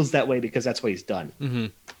 It feels that way because that's what he's done.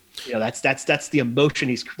 You know, that's the emotion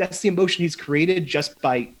he's created just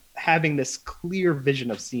by having this clear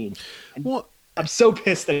vision of scene. And well, I'm so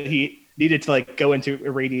pissed that he needed to like go into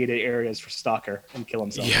irradiated areas for Stalker and kill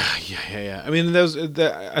himself. Yeah. I mean,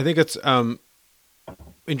 I think it's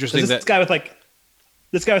interesting this guy with like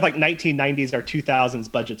 1990s or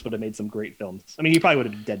 2000s budgets would have made some great films. I mean, he probably would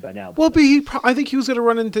have been dead by now. Well, but I think he was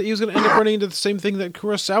going to end up running into the same thing that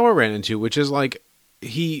Kurosawa ran into, which is like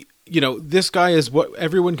this guy is what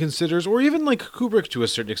everyone considers, or even like Kubrick to a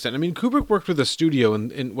certain extent. I mean, Kubrick worked with a studio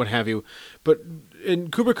and what have you,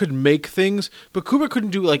 and Kubrick could make things, but Kubrick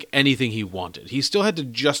couldn't do like anything he wanted. He still had to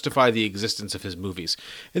justify the existence of his movies.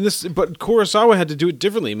 But Kurosawa had to do it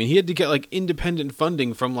differently. I mean, he had to get like independent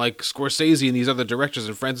funding from like Scorsese and these other directors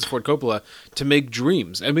and Francis Ford Coppola to make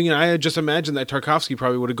Dreams. I mean, I just imagine that Tarkovsky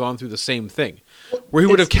probably would have gone through the same thing, where he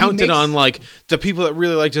would have counted on like the people that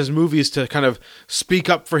really liked his movies to kind of speak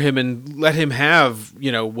up for him and let him have,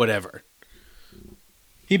 whatever.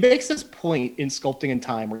 He makes this point in Sculpting in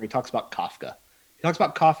Time where he talks about Kafka. He talks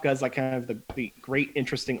about Kafka as like kind of the great,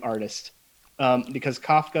 interesting artist because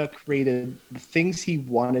Kafka created the things he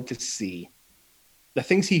wanted to see, the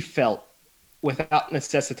things he felt without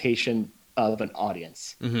necessitation of an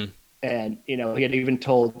audience. And, he had even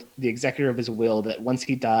told the executor of his will that once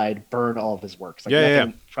he died, burn all of his works. Like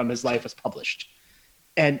nothing from his life was published.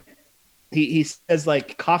 And he says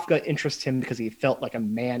like Kafka interests him because he felt like a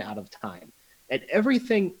man out of time. And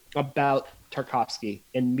everything about Tarkovsky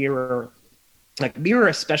and Mirror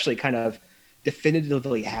especially kind of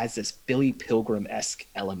definitively has this Billy Pilgrim-esque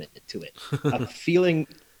element to it, of feeling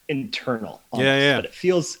internal, almost, but it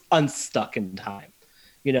feels unstuck in time.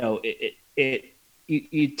 You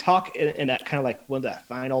talk in that kind of like one of that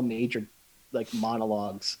final major like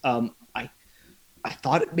monologues. I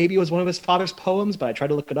thought maybe it was one of his father's poems, but I tried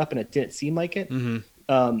to look it up and it didn't seem like it.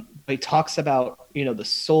 But he talks about, the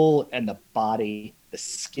soul and the body, the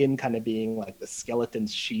skin kind of being like the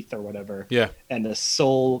skeleton's sheath or whatever. Yeah. And the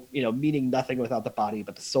soul, meaning nothing without the body,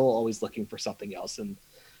 but the soul always looking for something else. And,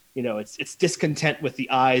 it's discontent with the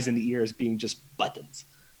eyes and the ears being just buttons.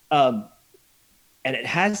 And it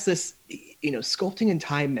has this, Sculpting in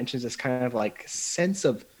Time mentions this kind of like sense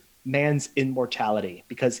of man's immortality,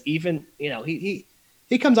 because even,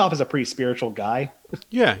 he comes off as a pretty spiritual guy.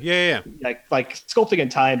 Yeah. Like Sculpting in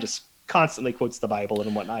Time just constantly quotes the Bible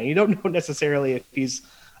and whatnot. You don't know necessarily if he's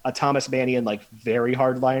a Thomas Mannion, like very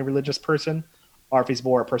hardline religious person, or if he's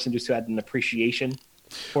more a person just who had an appreciation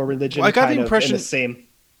for religion. Well, I got the impression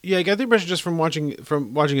I got the impression just from watching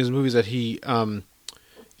his movies that he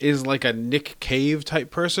is like a Nick Cave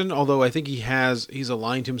type person. Although I think he's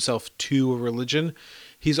aligned himself to a religion.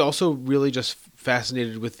 He's also really just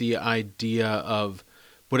fascinated with the idea of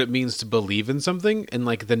what it means to believe in something and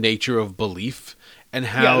like the nature of belief and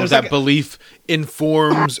how that belief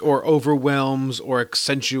informs or overwhelms or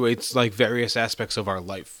accentuates like various aspects of our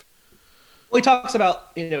life. Well, he talks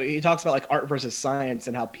about like art versus science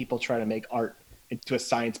and how people try to make art into a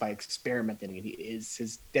science by experimenting, and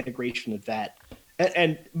his denigration of that.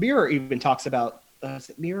 And Mirror even talks about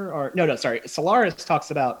Solaris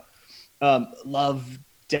talks about love,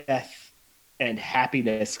 death, and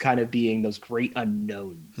happiness kind of being those great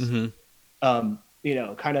unknowns.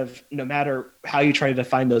 Kind of no matter how you try to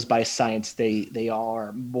define those by science, they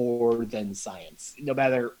are more than science, no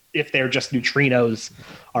matter if they're just neutrinos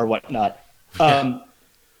or whatnot. So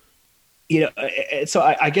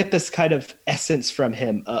I get this kind of essence from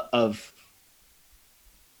him of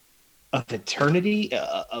eternity,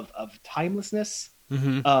 of timelessness.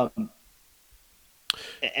 Mm-hmm.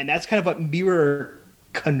 And that's kind of what Mirror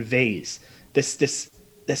conveys. This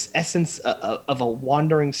essence of a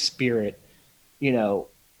wandering spirit, and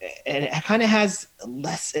it kind of has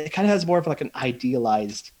more of like an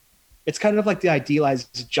idealized. It's kind of like the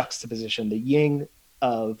idealized juxtaposition, the yin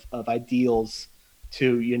of ideals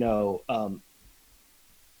to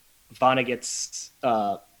Vonnegut's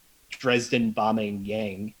Dresden bombing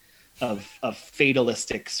yang of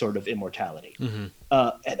fatalistic sort of immortality. Mm-hmm.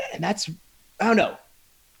 And that's, I don't know.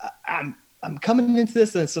 I'm coming into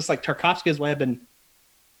this and it's just like Tarkovsky is what I've been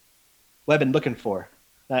looking for.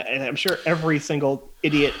 And I'm sure every single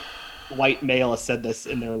idiot white male has said this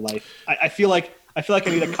in their life. I feel like I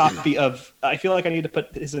need a copy of. I feel like I need to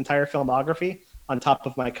put his entire filmography on top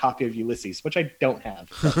of my copy of Ulysses, which I don't have.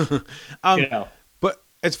 But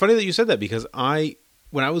it's funny that you said that because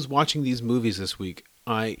when I was watching these movies this week,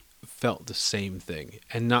 I felt the same thing,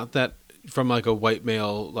 and not that from like a white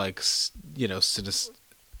male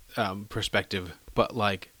perspective, but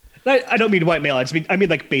like. I don't mean white male. I mean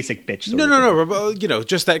like basic bitch. No.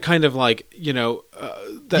 Just that kind of like that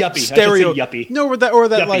yuppie. stereo yuppie. No, or that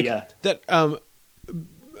yuppie, like that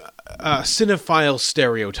cinephile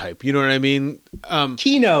stereotype. You know what I mean?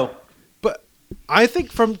 Kino. But I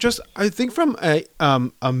think from a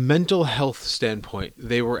mental health standpoint,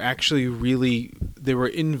 they were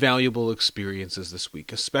invaluable experiences this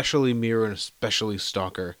week, especially Mirror and especially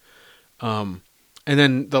Stalker. And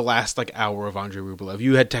then the last like hour of Andrei Rublev,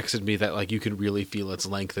 you had texted me that like you could really feel its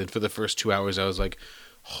length, and for the first 2 hours, I was like,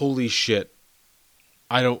 "Holy shit!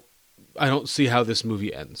 I don't see how this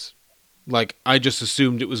movie ends." Like I just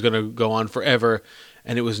assumed it was going to go on forever,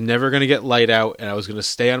 and it was never going to get light out, and I was going to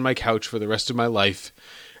stay on my couch for the rest of my life,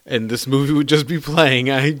 and this movie would just be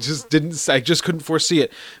playing. I just couldn't foresee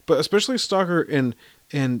it. But especially Stalker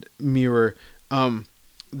and Mirror,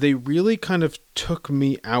 they really kind of took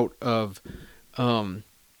me out of.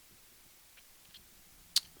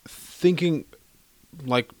 Thinking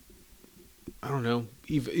like, I don't know,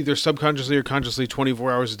 either subconsciously or consciously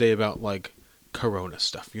 24 hours a day about like Corona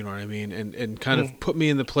stuff, you know what I mean? And kind of put me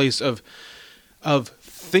in the place of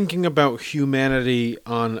thinking about humanity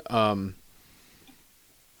on,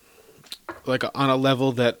 like on a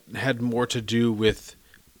level that had more to do with,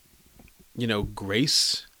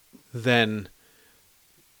 grace than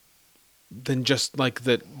just like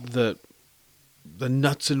the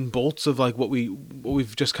nuts and bolts of like what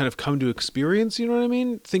we've just kind of come to experience, you know what I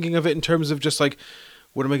mean? Thinking of it in terms of just like,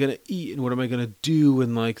 what am I going to eat and what am I going to do,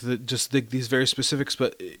 and like these very specifics,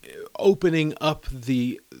 but opening up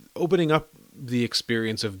the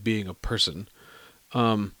experience of being a person,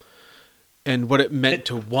 and what it meant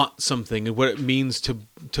to want something, and what it means to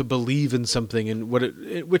believe in something, and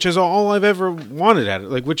which is all I've ever wanted at it.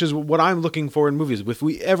 Like, which is what I'm looking for in movies. If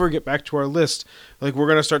we ever get back to our list, like we're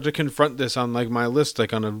gonna start to confront this on like my list,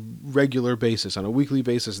 like on a regular basis, on a weekly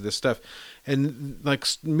basis. This stuff, and like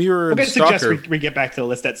Mirror and Stalker. Suggest we get back to the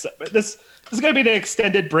list. This is gonna be an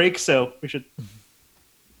extended break, so we should.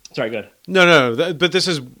 Sorry, good. No. But this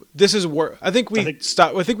is where I think we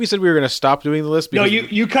stopped. I think we said we were going to stop doing the list. No,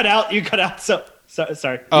 you cut out. You cut out. So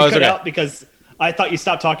sorry. Oh, you cut okay. out because I thought you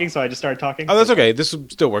stopped talking, so I just started talking. Oh, that's okay. This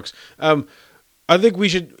still works. I think we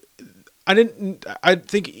should. I don't know. I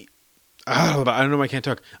can't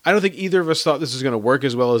talk. I don't think either of us thought this was going to work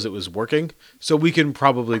as well as it was working. So we can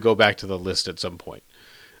probably go back to the list at some point.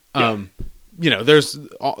 There's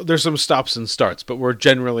some stops and starts, but we're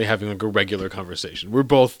generally having like a regular conversation. We're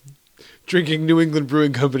both drinking New England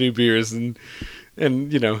Brewing Company beers and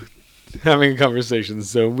having a conversation.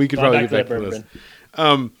 So we could probably get back to this.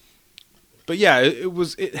 But yeah, it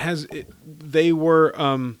was a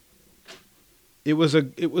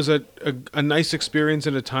nice experience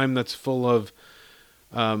in a time that's full of,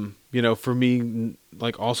 for me,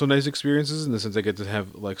 like also nice experiences in the sense I get to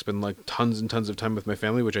have like spend like tons and tons of time with my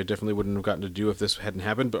family, which I definitely wouldn't have gotten to do if this hadn't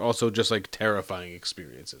happened, but also just like terrifying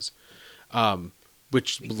experiences,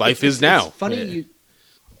 which life is now. It's funny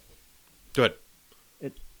Go ahead.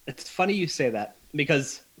 It's funny you say that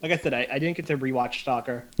because, like I said, I didn't get to rewatch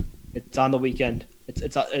Stalker. It's on the weekend. It's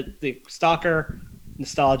the Stalker,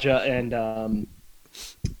 Nostalgia, and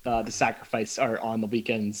The Sacrifice are on the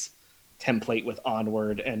weekends template with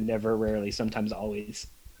Onward and Never, Rarely, Sometimes, Always,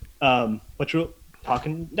 which we'll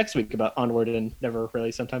talking next week about Onward and Never,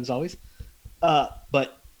 Rarely, Sometimes, Always.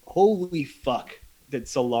 But holy fuck, did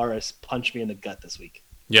Solaris punch me in the gut this week?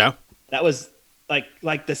 Yeah. That was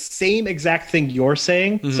like the same exact thing you're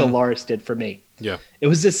saying. Solaris did for me. Yeah. It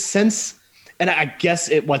was this sense, and I guess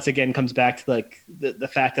it once again comes back to like the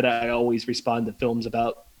fact that I always respond to films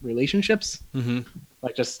about relationships.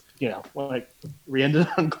 Like just, like we ended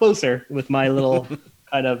on Closer with my little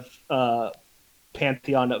kind of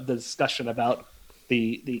pantheon of the discussion about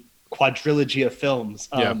the quadrilogy of films.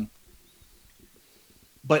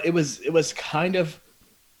 But it was kind of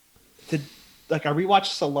I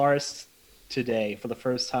rewatched Solaris today for the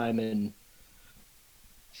first time in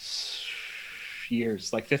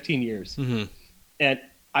years, like 15 years. And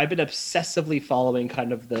I've been obsessively following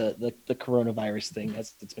kind of the coronavirus thing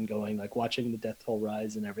as it's been going, like watching the death toll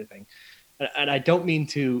rise and everything. And I don't mean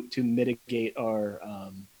to mitigate or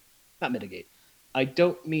not mitigate. I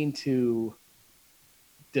don't mean to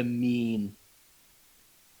demean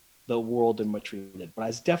the world in which we live, but I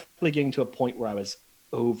was definitely getting to a point where I was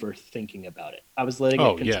overthinking about it. I was letting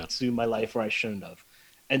it consume my life where I shouldn't have.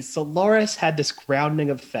 And Solaris had this grounding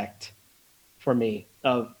effect for me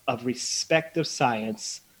of respect of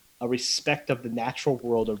science, a respect of the natural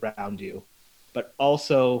world around you, but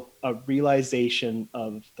also a realization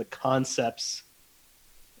of the concepts,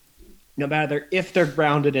 no matter if they're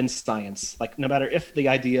grounded in science, like no matter if the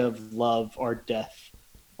idea of love or death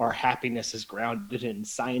or happiness is grounded in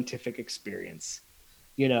scientific experience.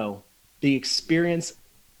 The experience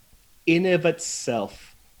in of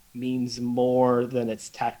itself means more than its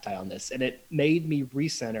tactileness. And it made me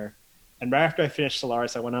recenter. And right after I finished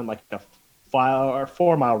Solaris, I went on like a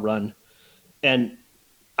 4-mile run, and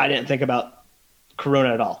I didn't think about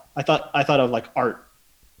Corona at all. I thought of like art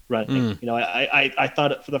running. I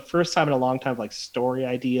thought for the first time in a long time, like story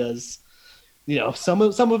ideas. Some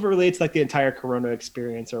of it relates like the entire Corona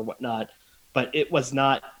experience or whatnot, but it was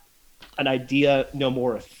not an idea no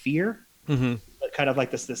more of fear, but kind of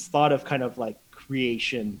like this thought of kind of like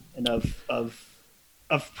creation and of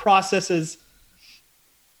processes.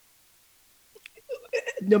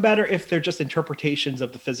 No matter if they're just interpretations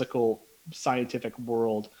of the physical scientific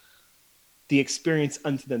world, the experience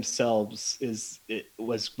unto themselves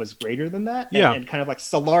was greater than that. Yeah. And kind of like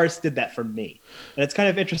Solaris did that for me. And it's kind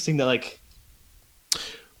of interesting that like,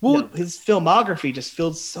 his filmography just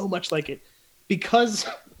feels so much like it because,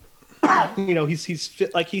 he's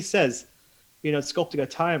like he says, Sculpting a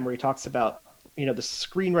Time, where he talks about, the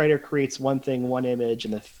screenwriter creates one thing, one image,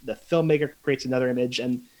 and the filmmaker creates another image.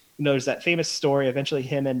 And, there's that famous story, eventually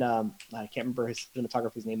him and, I can't remember his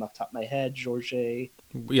cinematographer's name off the top of my head, Georges.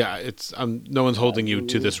 Yeah, it's, no one's holding you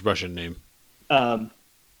to this Russian name.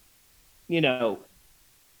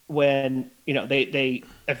 When they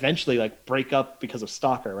eventually like break up because of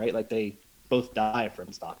Stalker, right? Like they both die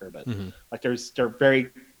from Stalker, but like they're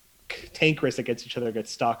very cantankerous against each other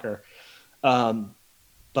against Stalker.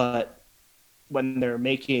 But when they're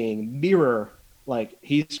making Mirror, like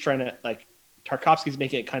he's trying to like Tarkovsky's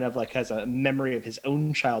making it kind of like has a memory of his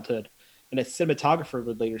own childhood, and a cinematographer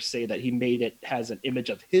would later say that he made it has an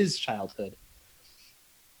image of his childhood.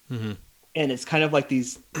 And it's kind of like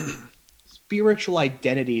these spiritual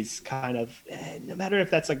identities, kind of, no matter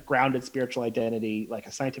if that's a grounded spiritual identity, like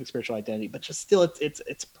a scientific spiritual identity, but just still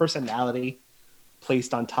it's personality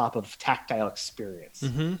placed on top of tactile experience.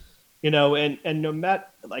 And no matter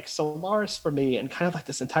like Solaris for me, and kind of like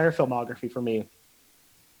this entire filmography for me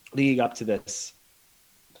leading up to this,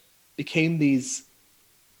 became these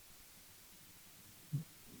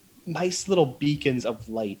nice little beacons of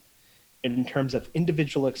light in terms of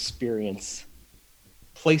individual experience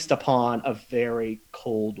placed upon a very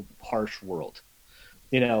cold, harsh world.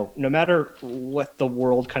 No matter what the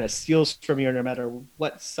world kind of steals from you, or no matter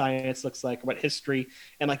what science looks like, what history,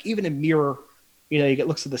 and like even in Mirror, you get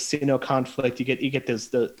looks of the Sino conflict, you get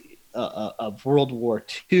this of World War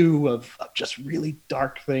II of just really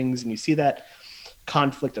dark things, and you see that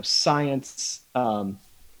conflict of science and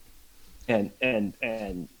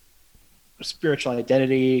spiritual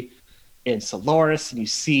identity in Solaris, and you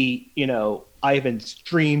see Ivan's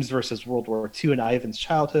dreams versus World War II and Ivan's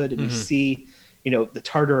childhood, and you see the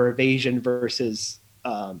Tartar invasion versus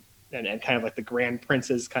and kind of like the Grand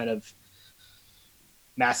Prince's kind of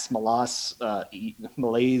malaise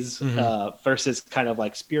versus kind of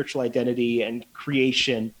like spiritual identity and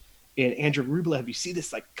creation in Andrei Rublev. You see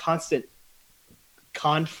this like constant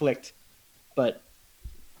conflict, but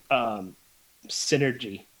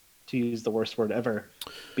synergy, to use the worst word ever,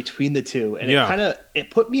 between the two. And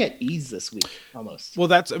it put me at ease this week almost. Well,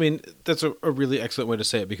 that's a really excellent way to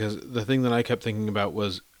say it, because the thing that I kept thinking about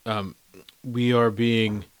was we are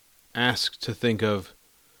being asked to think of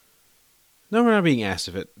No, we're not being asked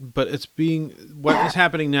of it, but what is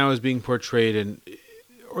happening now is being portrayed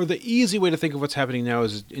or the easy way to think of what's happening now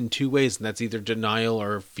is in two ways, and that's either denial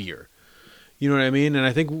or fear. You know what I mean? And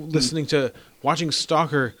I think watching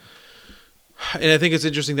Stalker, and I think it's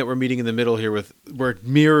interesting that we're meeting in the middle here where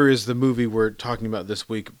Mirror is the movie we're talking about this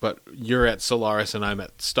week, but you're at Solaris and I'm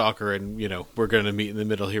at Stalker, and we're going to meet in the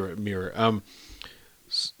middle here at Mirror.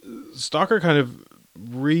 Stalker kind of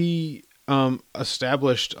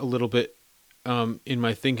established a little bit in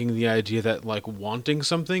my thinking the idea that like wanting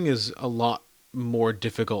something is a lot more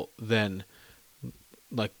difficult than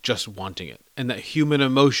like just wanting it, and that human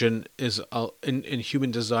emotion is and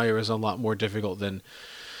human desire is a lot more difficult than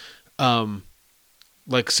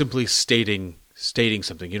like simply stating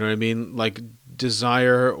something. You know what I mean? Like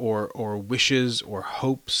desire or wishes or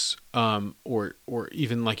hopes or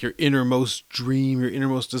even like your innermost dream, your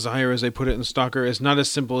innermost desire, as they put it in Stalker, is not as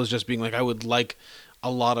simple as just being like, I would like a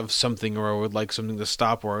lot of something, or I would like something to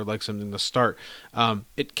stop, or I would like something to start.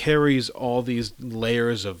 It carries all these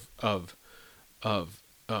layers of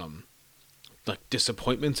like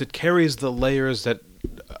disappointments. It carries the layers that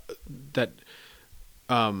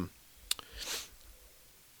come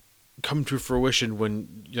to fruition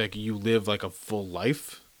when like you live like a full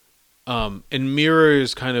life. And Mirror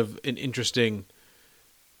is kind of an interesting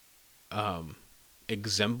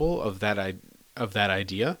example of that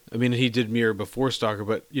idea. I mean, he did Mirror before Stalker,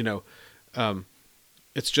 but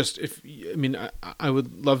it's just I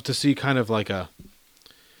would love to see kind of like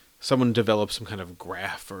someone develop some kind of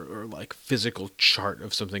graph or like physical chart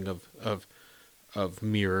of something of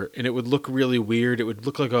Mirror, and it would look really weird. It would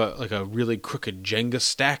look like a really crooked Jenga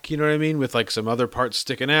stack, you know what I mean, with like some other parts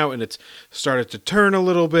sticking out, and it's started to turn a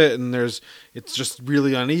little bit, and it's just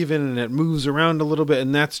really uneven, and it moves around a little bit,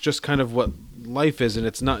 and that's just kind of what life is, and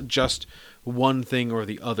it's not just one thing or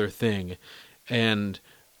the other thing. And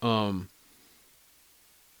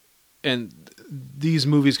these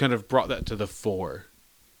movies kind of brought that to the fore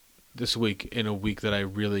this week, in a week that I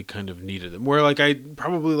really kind of needed them. Where like I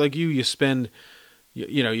probably like you spend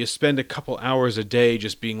a couple hours a day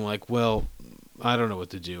just being like, well, I don't know what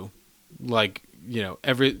to do. Like,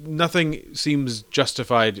 nothing seems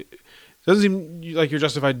justified. It doesn't seem like you're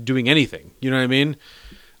justified doing anything. You know what I mean?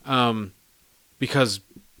 Because,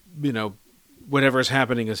 whatever is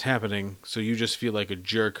happening. So you just feel like a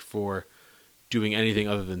jerk for doing anything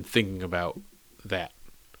other than thinking about that.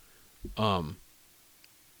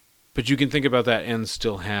 But you can think about that and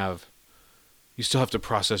still have to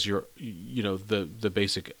process your, the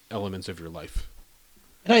basic elements of your life.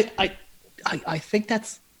 And I think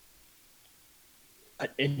that's an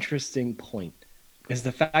interesting point, is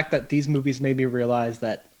the fact that these movies made me realize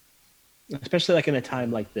that, especially like in a time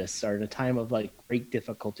like this, or in a time of like great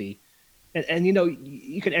difficulty, and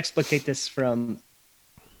you can explicate this from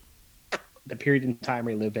the period in time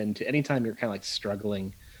we live in to any time you're kind of like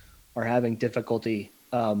struggling or having difficulty,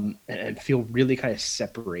 and feel really kind of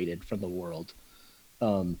separated from the world.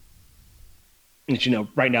 Which,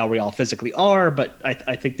 right now we all physically are, but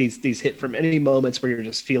I think these hit from any moments where you're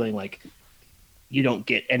just feeling like you don't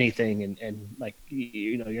get anything, and like,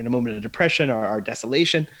 you're in a moment of depression or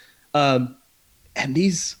desolation. And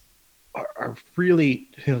these are really,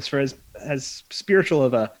 for as spiritual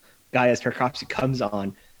of a guy as Tarkovsky comes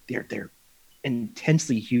on, they're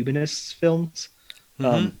intensely humanist films,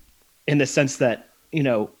 in the sense that,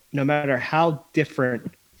 no matter how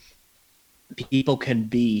different people can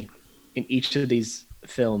be in each of these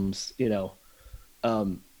films,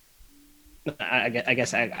 I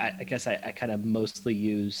guess I kind of mostly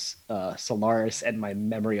use Solaris and my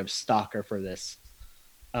memory of Stalker for this.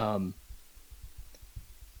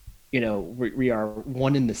 We are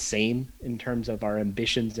one and the same in terms of our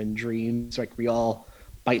ambitions and dreams. Like, we all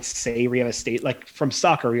might say we have from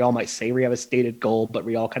Stalker, we all might say we have a stated goal, but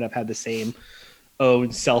we all kind of have the same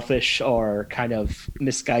own selfish or kind of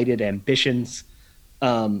misguided ambitions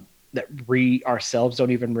that we ourselves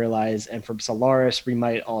don't even realize. And from Solaris, we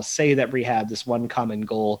might all say that we have this one common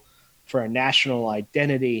goal for a national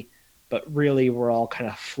identity, but really we're all kind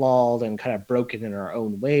of flawed and kind of broken in our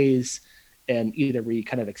own ways. And either we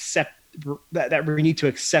kind of accept that we need to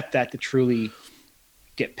accept that to truly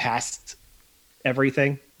get past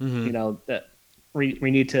everything, that we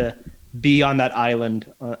need to be on that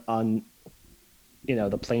island on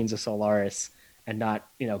the plains of Solaris, and not,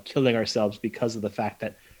 killing ourselves because of the fact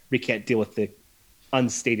that we can't deal with the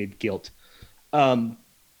unstated guilt. Or,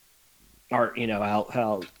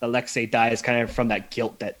 how Alexei dies kind of from that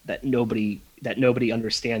guilt that nobody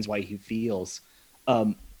understands why he feels.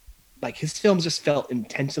 Like, his films just felt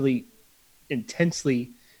intensely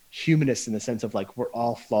humanist, in the sense of like, we're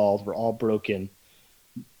all flawed, we're all broken.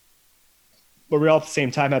 but we all at the same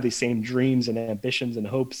time have these same dreams and ambitions and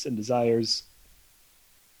hopes and desires,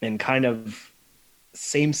 and kind of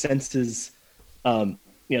same senses.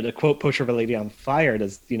 The quote "Push of a Lady on Fire"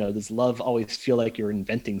 does love always feel like you're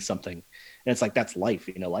inventing something? And it's like, that's life.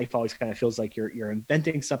 Life always kind of feels like you're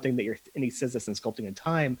inventing something and he says this in Sculpting in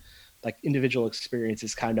Time, like individual experience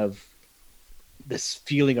is kind of this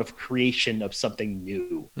feeling of creation of something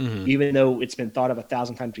new. Mm-hmm. Even though it's been thought of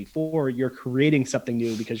 1,000 times before, you're creating something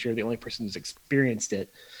new because you're the only person who's experienced it.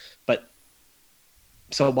 But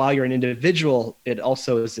so while you're an individual, it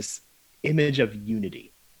also is this image of unity.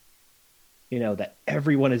 That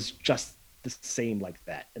everyone is just the same like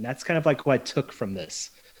that. And that's kind of like what I took from this.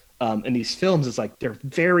 And these films is like, they're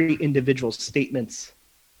very individual statements.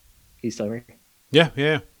 Can you still hear me? Yeah.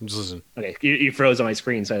 I'm just listening. Okay, you froze on my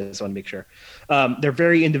screen, so I just want to make sure. They're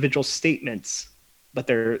very individual statements, but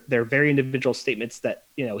they're very individual statements that,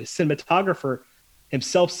 his cinematographer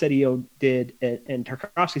himself said he did, and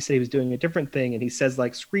Tarkovsky said he was doing a different thing. And he says,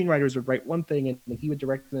 like, screenwriters would write one thing and he would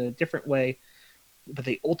direct it in a different way. But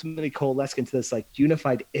they ultimately coalesce into this like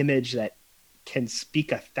unified image that can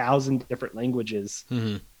speak 1,000 different languages,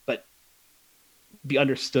 mm-hmm. but be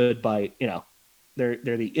understood by, they're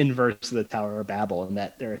the inverse of the Tower of Babel, and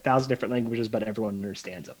that there are 1,000 different languages, but everyone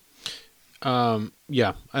understands them.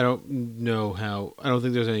 Yeah, I don't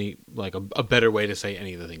think there's any like a better way to say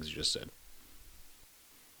any of the things you just said.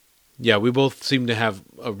 Yeah, we both seem to have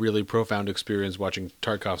a really profound experience watching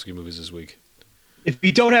Tarkovsky movies this week. If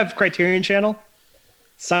you don't have Criterion Channel,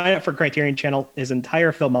 sign up for Criterion Channel. His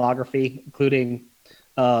entire filmography, including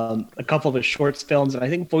a couple of his short films, and I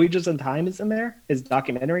think Voyages in Time is in there, his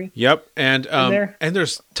documentary. Yep, and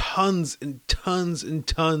there's tons and tons and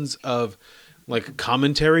tons of like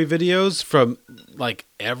commentary videos from like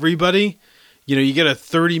everybody. You get a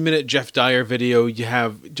 30-minute Jeff Dyer video. You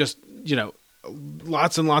have just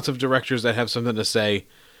lots and lots of directors that have something to say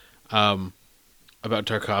about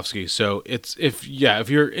Tarkovsky. So if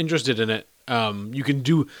you're interested in it. You can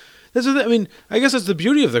do this. I guess that's the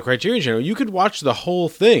beauty of the Criterion Channel. You could watch the whole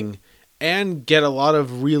thing and get a lot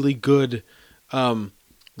of really good,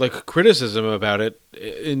 like criticism about it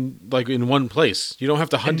in one place. You don't have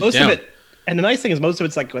to hunt it down. And the nice thing is most of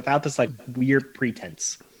it's like without this like weird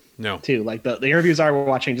pretense. No, too. Like the interviews we're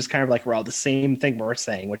watching, just kind of like we're all the same thing we're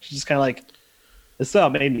saying, which is just kind of like this is how it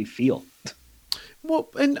made me feel. Well,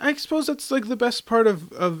 and I suppose that's like the best part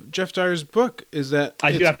of Jeff Dyer's book is that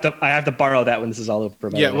I have to borrow that when this is all over.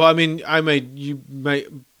 Yeah, well,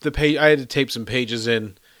 the page. I had to tape some pages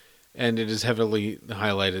in, and it is heavily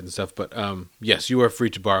highlighted and stuff. But yes, you are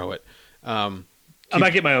free to borrow it. I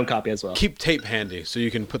might get my own copy as well. Keep tape handy so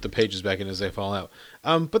you can put the pages back in as they fall out.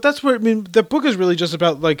 But that's where the book is really just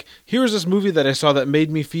about like, here's this movie that I saw that made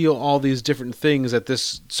me feel all these different things at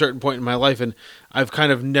this certain point in my life, and I've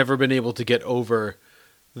kind of never been able to get over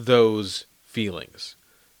those feelings.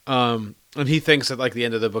 And he thinks at like the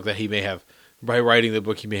end of the book that he may have, by writing the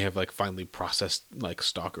book, he may have like finally processed like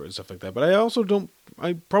Stalker and stuff like that. But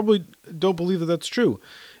I probably don't believe that that's true.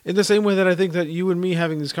 In the same way that I think that you and me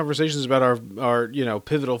having these conversations about our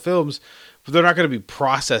pivotal films, they're not going to be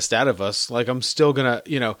processed out of us. Like I'm still going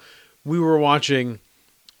to, we were watching,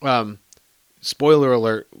 spoiler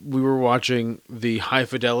alert, we were watching the High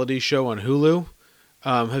Fidelity show on Hulu.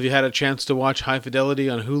 Have you had a chance to watch High Fidelity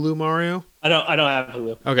on Hulu, Mario? I don't have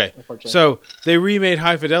Hulu. Okay. So they remade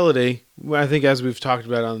High Fidelity, I think as we've talked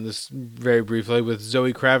about on this very briefly, with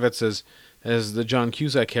Zoe Kravitz as the John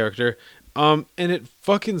Cusack character. And it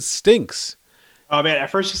fucking stinks. Oh man, at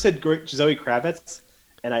first you said Zoe Kravitz,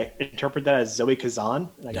 and I interpret that as Zoe Kazan,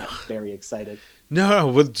 and I got very excited. No,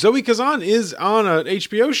 well, Zoe Kazan is on an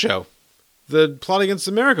HBO show, The Plot Against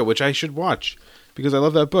America, which I should watch because I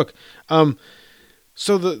love that book.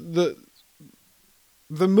 So the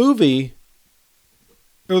movie,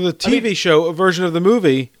 or the TV show version of the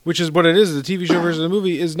movie, which is what it is, the TV show version of the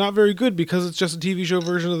movie, is not very good because it's just a TV show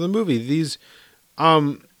version of the movie. These,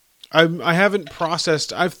 I haven't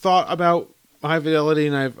processed. I've thought about High Fidelity,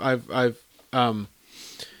 and I've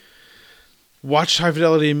watched High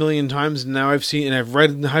Fidelity a million times, and now I've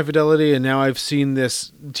read High Fidelity, and now I've seen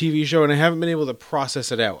this TV show, and I haven't been able to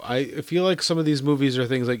process it out. I feel like some of these movies are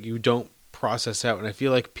things like you don't process out, and I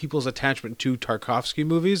feel like people's attachment to Tarkovsky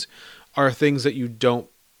movies are things that you don't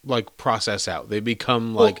like process out. They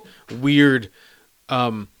become like weird,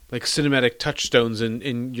 like cinematic touchstones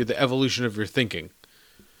in the evolution of your thinking.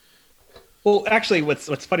 Well, actually, what's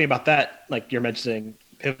funny about that, like you're mentioning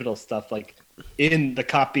pivotal stuff, like in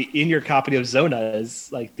your copy of Zona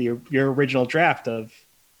is like your original draft of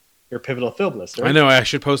your pivotal film list. Right? I know. I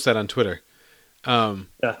should post that on Twitter.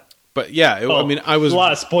 Yeah. But yeah, I was a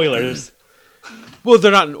lot of spoilers. Well,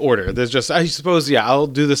 they're not in order. There's just, I suppose, yeah, I'll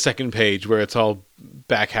do the second page where it's all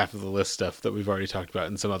back half of the list stuff that we've already talked about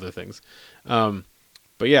and some other things.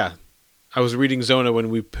 But yeah, I was reading Zona when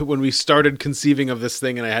we started conceiving of this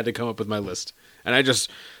thing, and I had to come up with my list. And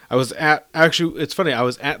I was at, actually, it's funny, I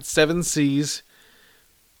was at Seven Seas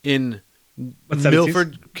in What's Seven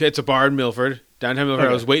Milford. Seas? It's a bar in Milford, downtown Milford.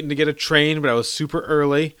 Okay. I was waiting to get a train, but I was super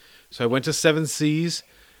early. So I went to Seven Seas,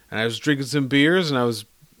 and I was drinking some beers, and I was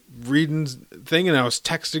reading thing, and I was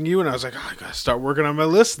texting you, and I was like, I gotta start working on my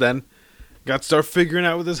list then. Got to start figuring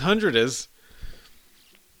out what this 100 is.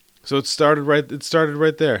 So it started right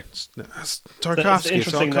there. It's Tarkovsky. It's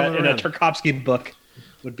interesting that in a Tarkovsky book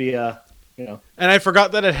would be And I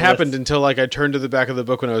forgot that it happened list. until like I turned to the back of the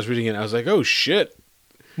book when I was reading it. I was like, oh shit,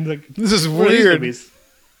 like, this is what are these weird. movies?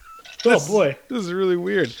 Oh boy. This is really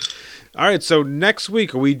weird. All right, so next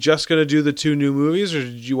week, are we just going to do the 2 new movies, or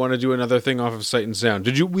did you want to do another thing off of Sight and Sound?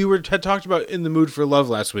 We had talked about In the Mood for Love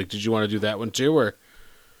last week. Did you want to do that one too, or?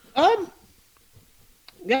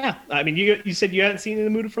 Yeah. I mean, you said you hadn't seen In the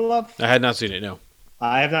Mood for Love. I had not seen it. No.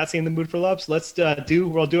 I have not seen The Mood for Love, so let's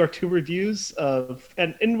we'll do our 2 reviews of,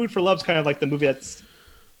 and In the Mood for Love is kind of like the movie that's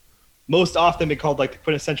most often been called like the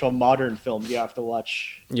quintessential modern film you have to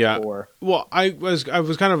watch. Yeah. Well, I was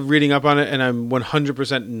kind of reading up on it, and I'm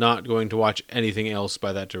 100% not going to watch anything else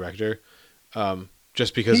by that director,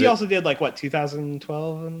 just because he also did like what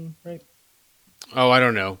 2012 and right. Oh, I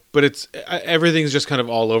don't know, but everything's just kind of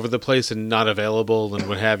all over the place and not available and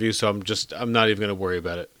what have you. So I'm not even going to worry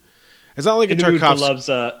about it. It's not like a Tarkovsky. Loves.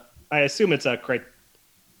 I assume it's is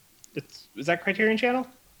that Criterion Channel?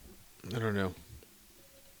 I don't know.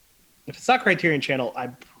 If it's not Criterion Channel,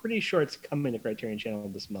 I'm pretty sure it's coming to Criterion Channel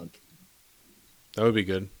this month. That would be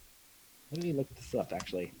good. Let me look this up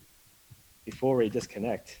actually before we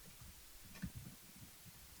disconnect.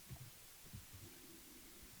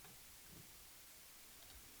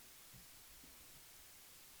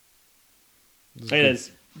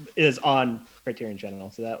 It is on Criterion Channel,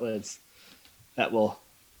 so that will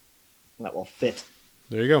fit.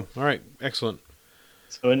 There you go. All right, excellent.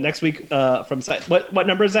 So next week, from Sight, what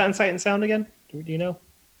number is that in Sight and Sound again? Do you know?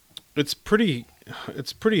 It's pretty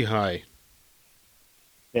high.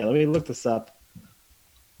 Yeah, let me look this up.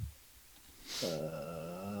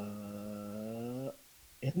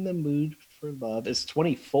 In the Mood for Love is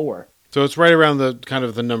 24. So it's right around the kind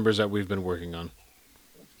of the numbers that we've been working on.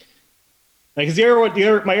 Because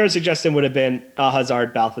my other suggestion would have been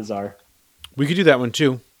Alhazard Balthazar. We could do that one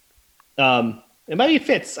too. It might be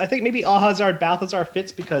fits. I think maybe Alhazard Balthazar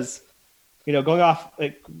fits because, going off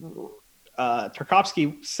like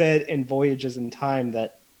Tarkovsky said in Voyages in Time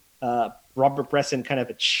that Robert Bresson kind of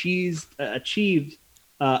achieved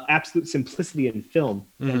absolute simplicity in film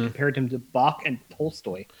and compared him to Bach and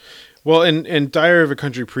Tolstoy. Well, and Diary of a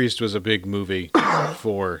Country Priest was a big movie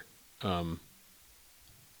for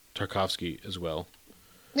Tarkovsky as well.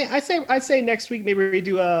 Yeah, I say next week maybe we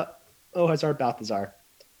do Alhazard Balthazar.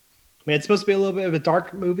 I mean, it's supposed to be a little bit of a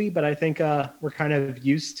dark movie, but I think we're kind of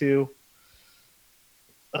used to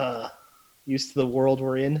the world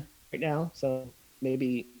we're in right now. So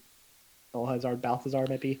maybe Alhazard Balthazar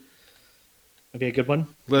might be a good one.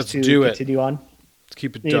 Let's do it. Continue on. Let's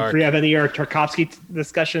keep it dark. Do we have any Tarkovsky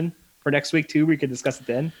discussion for next week too? We could discuss it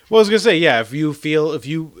then. Well, I was gonna say, yeah. If you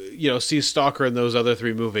see Stalker in those other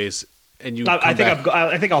 3 movies, and you, I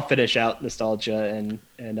think I'll finish out Nostalgia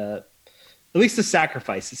and at least The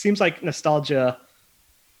Sacrifice. It seems like Nostalgia,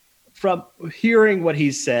 from hearing what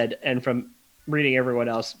he's said and from reading everyone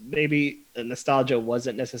else, maybe Nostalgia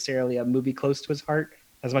wasn't necessarily a movie close to his heart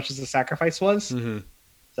as much as The Sacrifice was. Mm-hmm.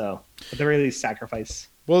 So, at the very least, Sacrifice.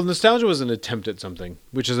 Well, Nostalgia was an attempt at something,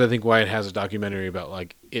 which is, I think, why it has a documentary about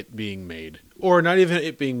like it being made, or not even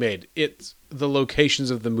it being made. It's the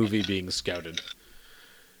locations of the movie being scouted.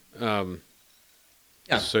 Yeah.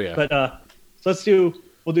 So yeah. But we'll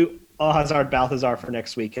do Alhazard Balthazar for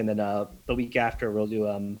next week, and then the week after we'll do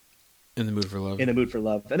In the Mood for Love. In the Mood for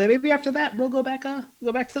Love, and then maybe after that we'll go back to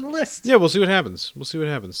the list. Yeah, we'll see what happens.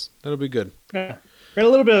 That'll be good. Yeah. We had a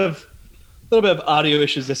little bit of audio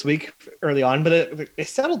issues this week early on, but it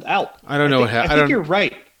settled out. I don't know what happened. I think you're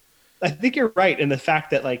right. I think you're right in the fact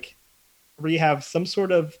that like we have some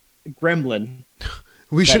sort of gremlin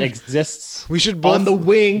that exists. We should both on the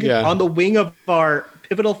wing of our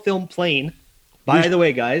Pivotal Film plane. By the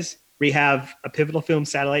way, guys, we have a Pivotal Film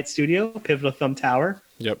satellite studio, a Pivotal Film tower,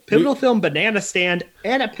 Pivotal Film banana stand,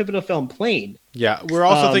 and a Pivotal Film plane. Yeah, we're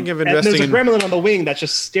also thinking of investing. And there's a gremlin on the wing that's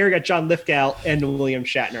just staring at John Lithgow and William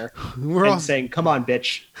Shatner saying, "Come on,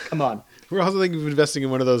 bitch, come on." We're also thinking of investing in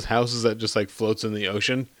one of those houses that just like floats in the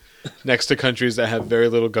ocean, next to countries that have very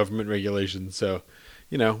little government regulation. So,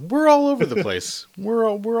 we're all over the place. We're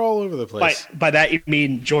all over the place. By that you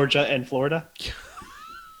mean Georgia and Florida?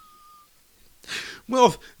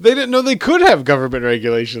 Well, they didn't know they could have government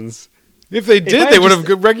regulations. If they did, they would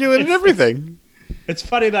have regulated everything. It's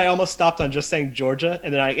funny that I almost stopped on just saying Georgia,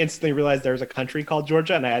 and then I instantly realized there was a country called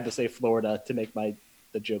Georgia, and I had to say Florida to make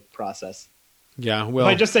the joke process. Yeah, well,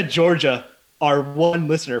 if I just said Georgia, our one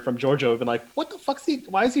listener from Georgia would have been like, "What the fuck's he?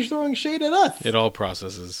 Why is he throwing shade at us?" It all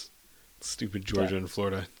processes. Stupid Georgia and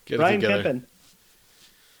Florida. Get Brian it together.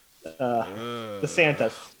 Kempen.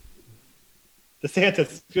 DeSantis.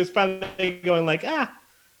 DeSantis just finally going like,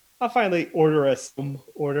 I'll finally order a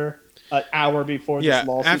order an hour before this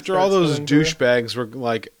lawsuit after all those starts going douchebags were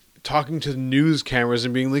like talking to news cameras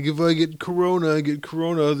and being like, if I get corona, I get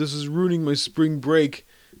corona. This is ruining my spring break.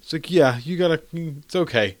 It's like, yeah, it's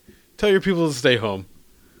okay. Tell your people to stay home.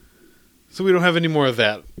 So we don't have any more of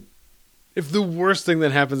that. If the worst thing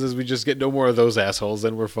that happens is we just get no more of those assholes,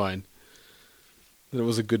 then we're fine. Then it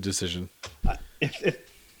was a good decision.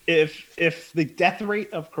 If the death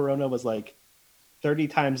rate of corona was like 30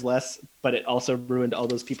 times less, but it also ruined all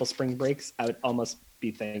those people's spring breaks, I would almost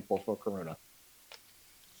be thankful for corona.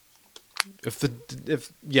 If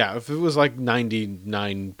it was like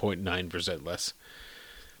 99.9% less.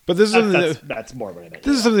 But this is that's more what I meant.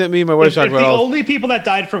 This is something that me and my wife talk about. The only people that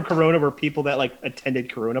died from corona were people that like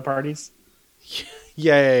attended corona parties.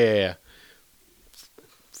 Yeah.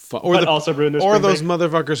 Also ruined their or spring those break.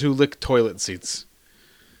 motherfuckers who lick toilet seats.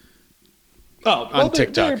 On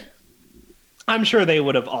TikTok. I'm sure they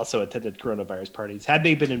would have also attended coronavirus parties had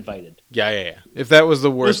they been invited. Yeah. If that was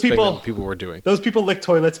the worst thing that people were doing. Those people lick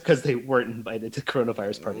toilets because they weren't invited to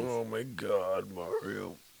coronavirus parties. Oh my God,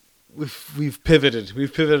 Mario. We've pivoted.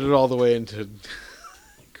 We've pivoted all the way into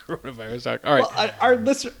coronavirus talk. All right.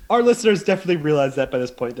 Well, our listeners definitely realize that by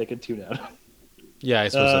this point they can tune out. Yeah, I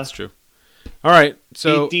suppose that's true. All right.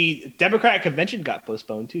 So the Democratic convention got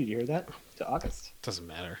postponed too. Did you hear that? To August. Doesn't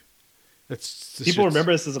matter. People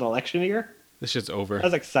remember this as an election year. This shit's over.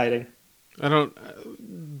 That's exciting. I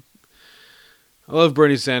love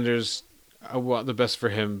Bernie Sanders. I want the best for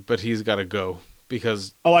him, but he's got to go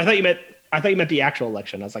because. Oh, I thought you meant the actual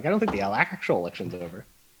election. I was like, I don't think the actual election's over.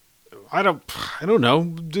 I don't know.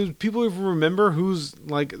 Do people even remember who's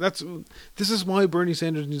like? This is why Bernie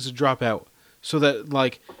Sanders needs to drop out so that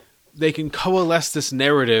like they can coalesce this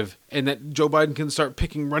narrative and that Joe Biden can start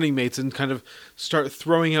picking running mates and kind of start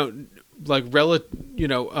throwing out like relevant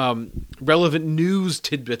news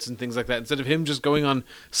tidbits and things like that instead of him just going on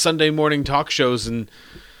Sunday morning talk shows and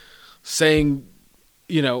saying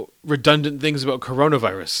redundant things about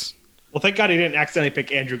coronavirus. Well, thank God he didn't accidentally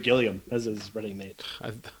pick Andrew Gilliam as his running mate.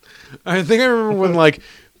 I think I remember when like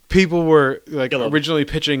people were like originally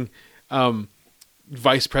pitching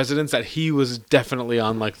vice presidents that he was definitely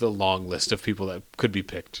on like the long list of people that could be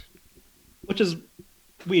picked. Which is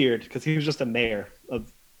weird because he was just a mayor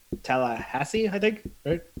of Tallahassee, I think,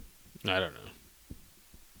 right? I don't know.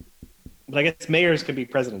 But I guess mayors could be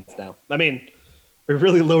presidents now. I mean, we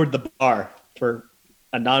really lowered the bar for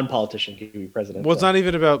a non-politician to be president. Well, it's not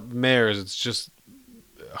even about mayors. It's just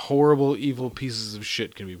horrible, evil pieces of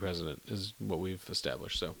shit can be president is what we've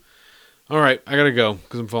established. So, all right, I got to go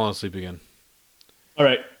because I'm falling asleep again. All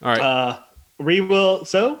right.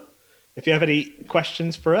 So, if you have any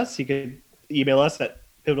questions for us, you can email us at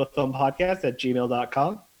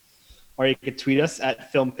pivotalfilmpodcast@gmail.com, or you could tweet us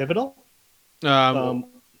at filmpivotal.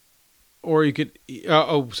 Or you could.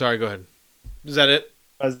 Sorry. Go ahead. Is that it?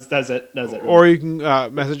 That's it. Really. Or you can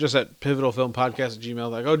message us at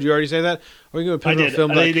pivotalfilmpodcast@gmail.com. Like, did you already say that? Or you can go to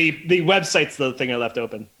pivotalfilm. The website's the thing I left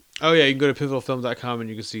open. Oh yeah, you can go to pivotalfilm.com and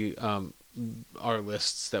you can see our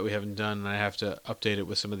lists that we haven't done. And I have to update it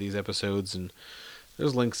with some of these episodes, and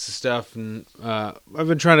there's links to stuff. And I've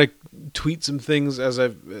been trying to tweet some things as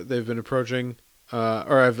they've been approaching,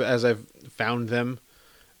 as I've found them.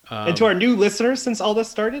 And to our new listeners, since all this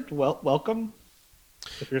started, welcome.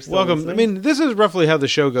 If you're still welcome. listening. I mean, this is roughly how the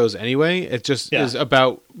show goes anyway. It just is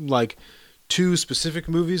about like 2 specific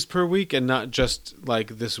movies per week, and not just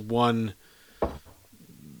like this one.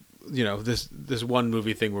 This one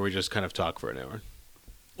movie thing where we just kind of talk for an hour.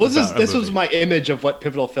 Well, this was my image of what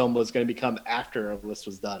Pivotal Film was going to become after our list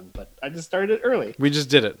was done, but I just started it early. We just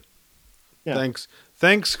did it. Yeah. Thanks,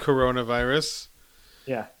 coronavirus.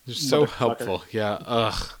 Yeah. You're so helpful. Yeah.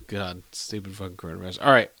 Ugh, God. Stupid fucking coronavirus.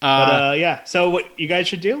 All right. So what you guys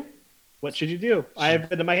should do? What should you do? I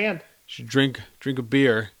have it in my hand. Should drink a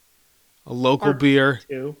beer. A local beer.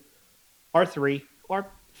 2, or 3, or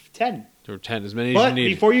 10. Or 10, as many as you need.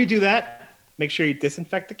 But before you do that, make sure you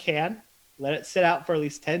disinfect the can. Let it sit out for at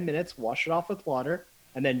least 10 minutes. Wash it off with water.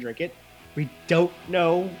 And then drink it. We don't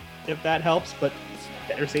know if that helps, but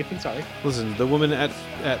better safe than sorry. Listen, the woman at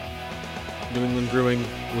New England Brewing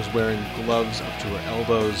was wearing gloves up to her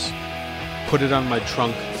elbows. Put it on my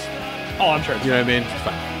trunk. Oh, I'm sure. You know what I mean? It's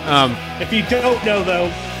fine. If you don't know, though,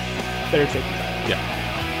 better safe than sorry.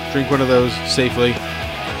 Yeah. Drink one of those safely.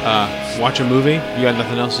 Watch a movie. You got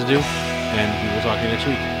nothing else to do. And we will talk to you next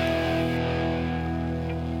week.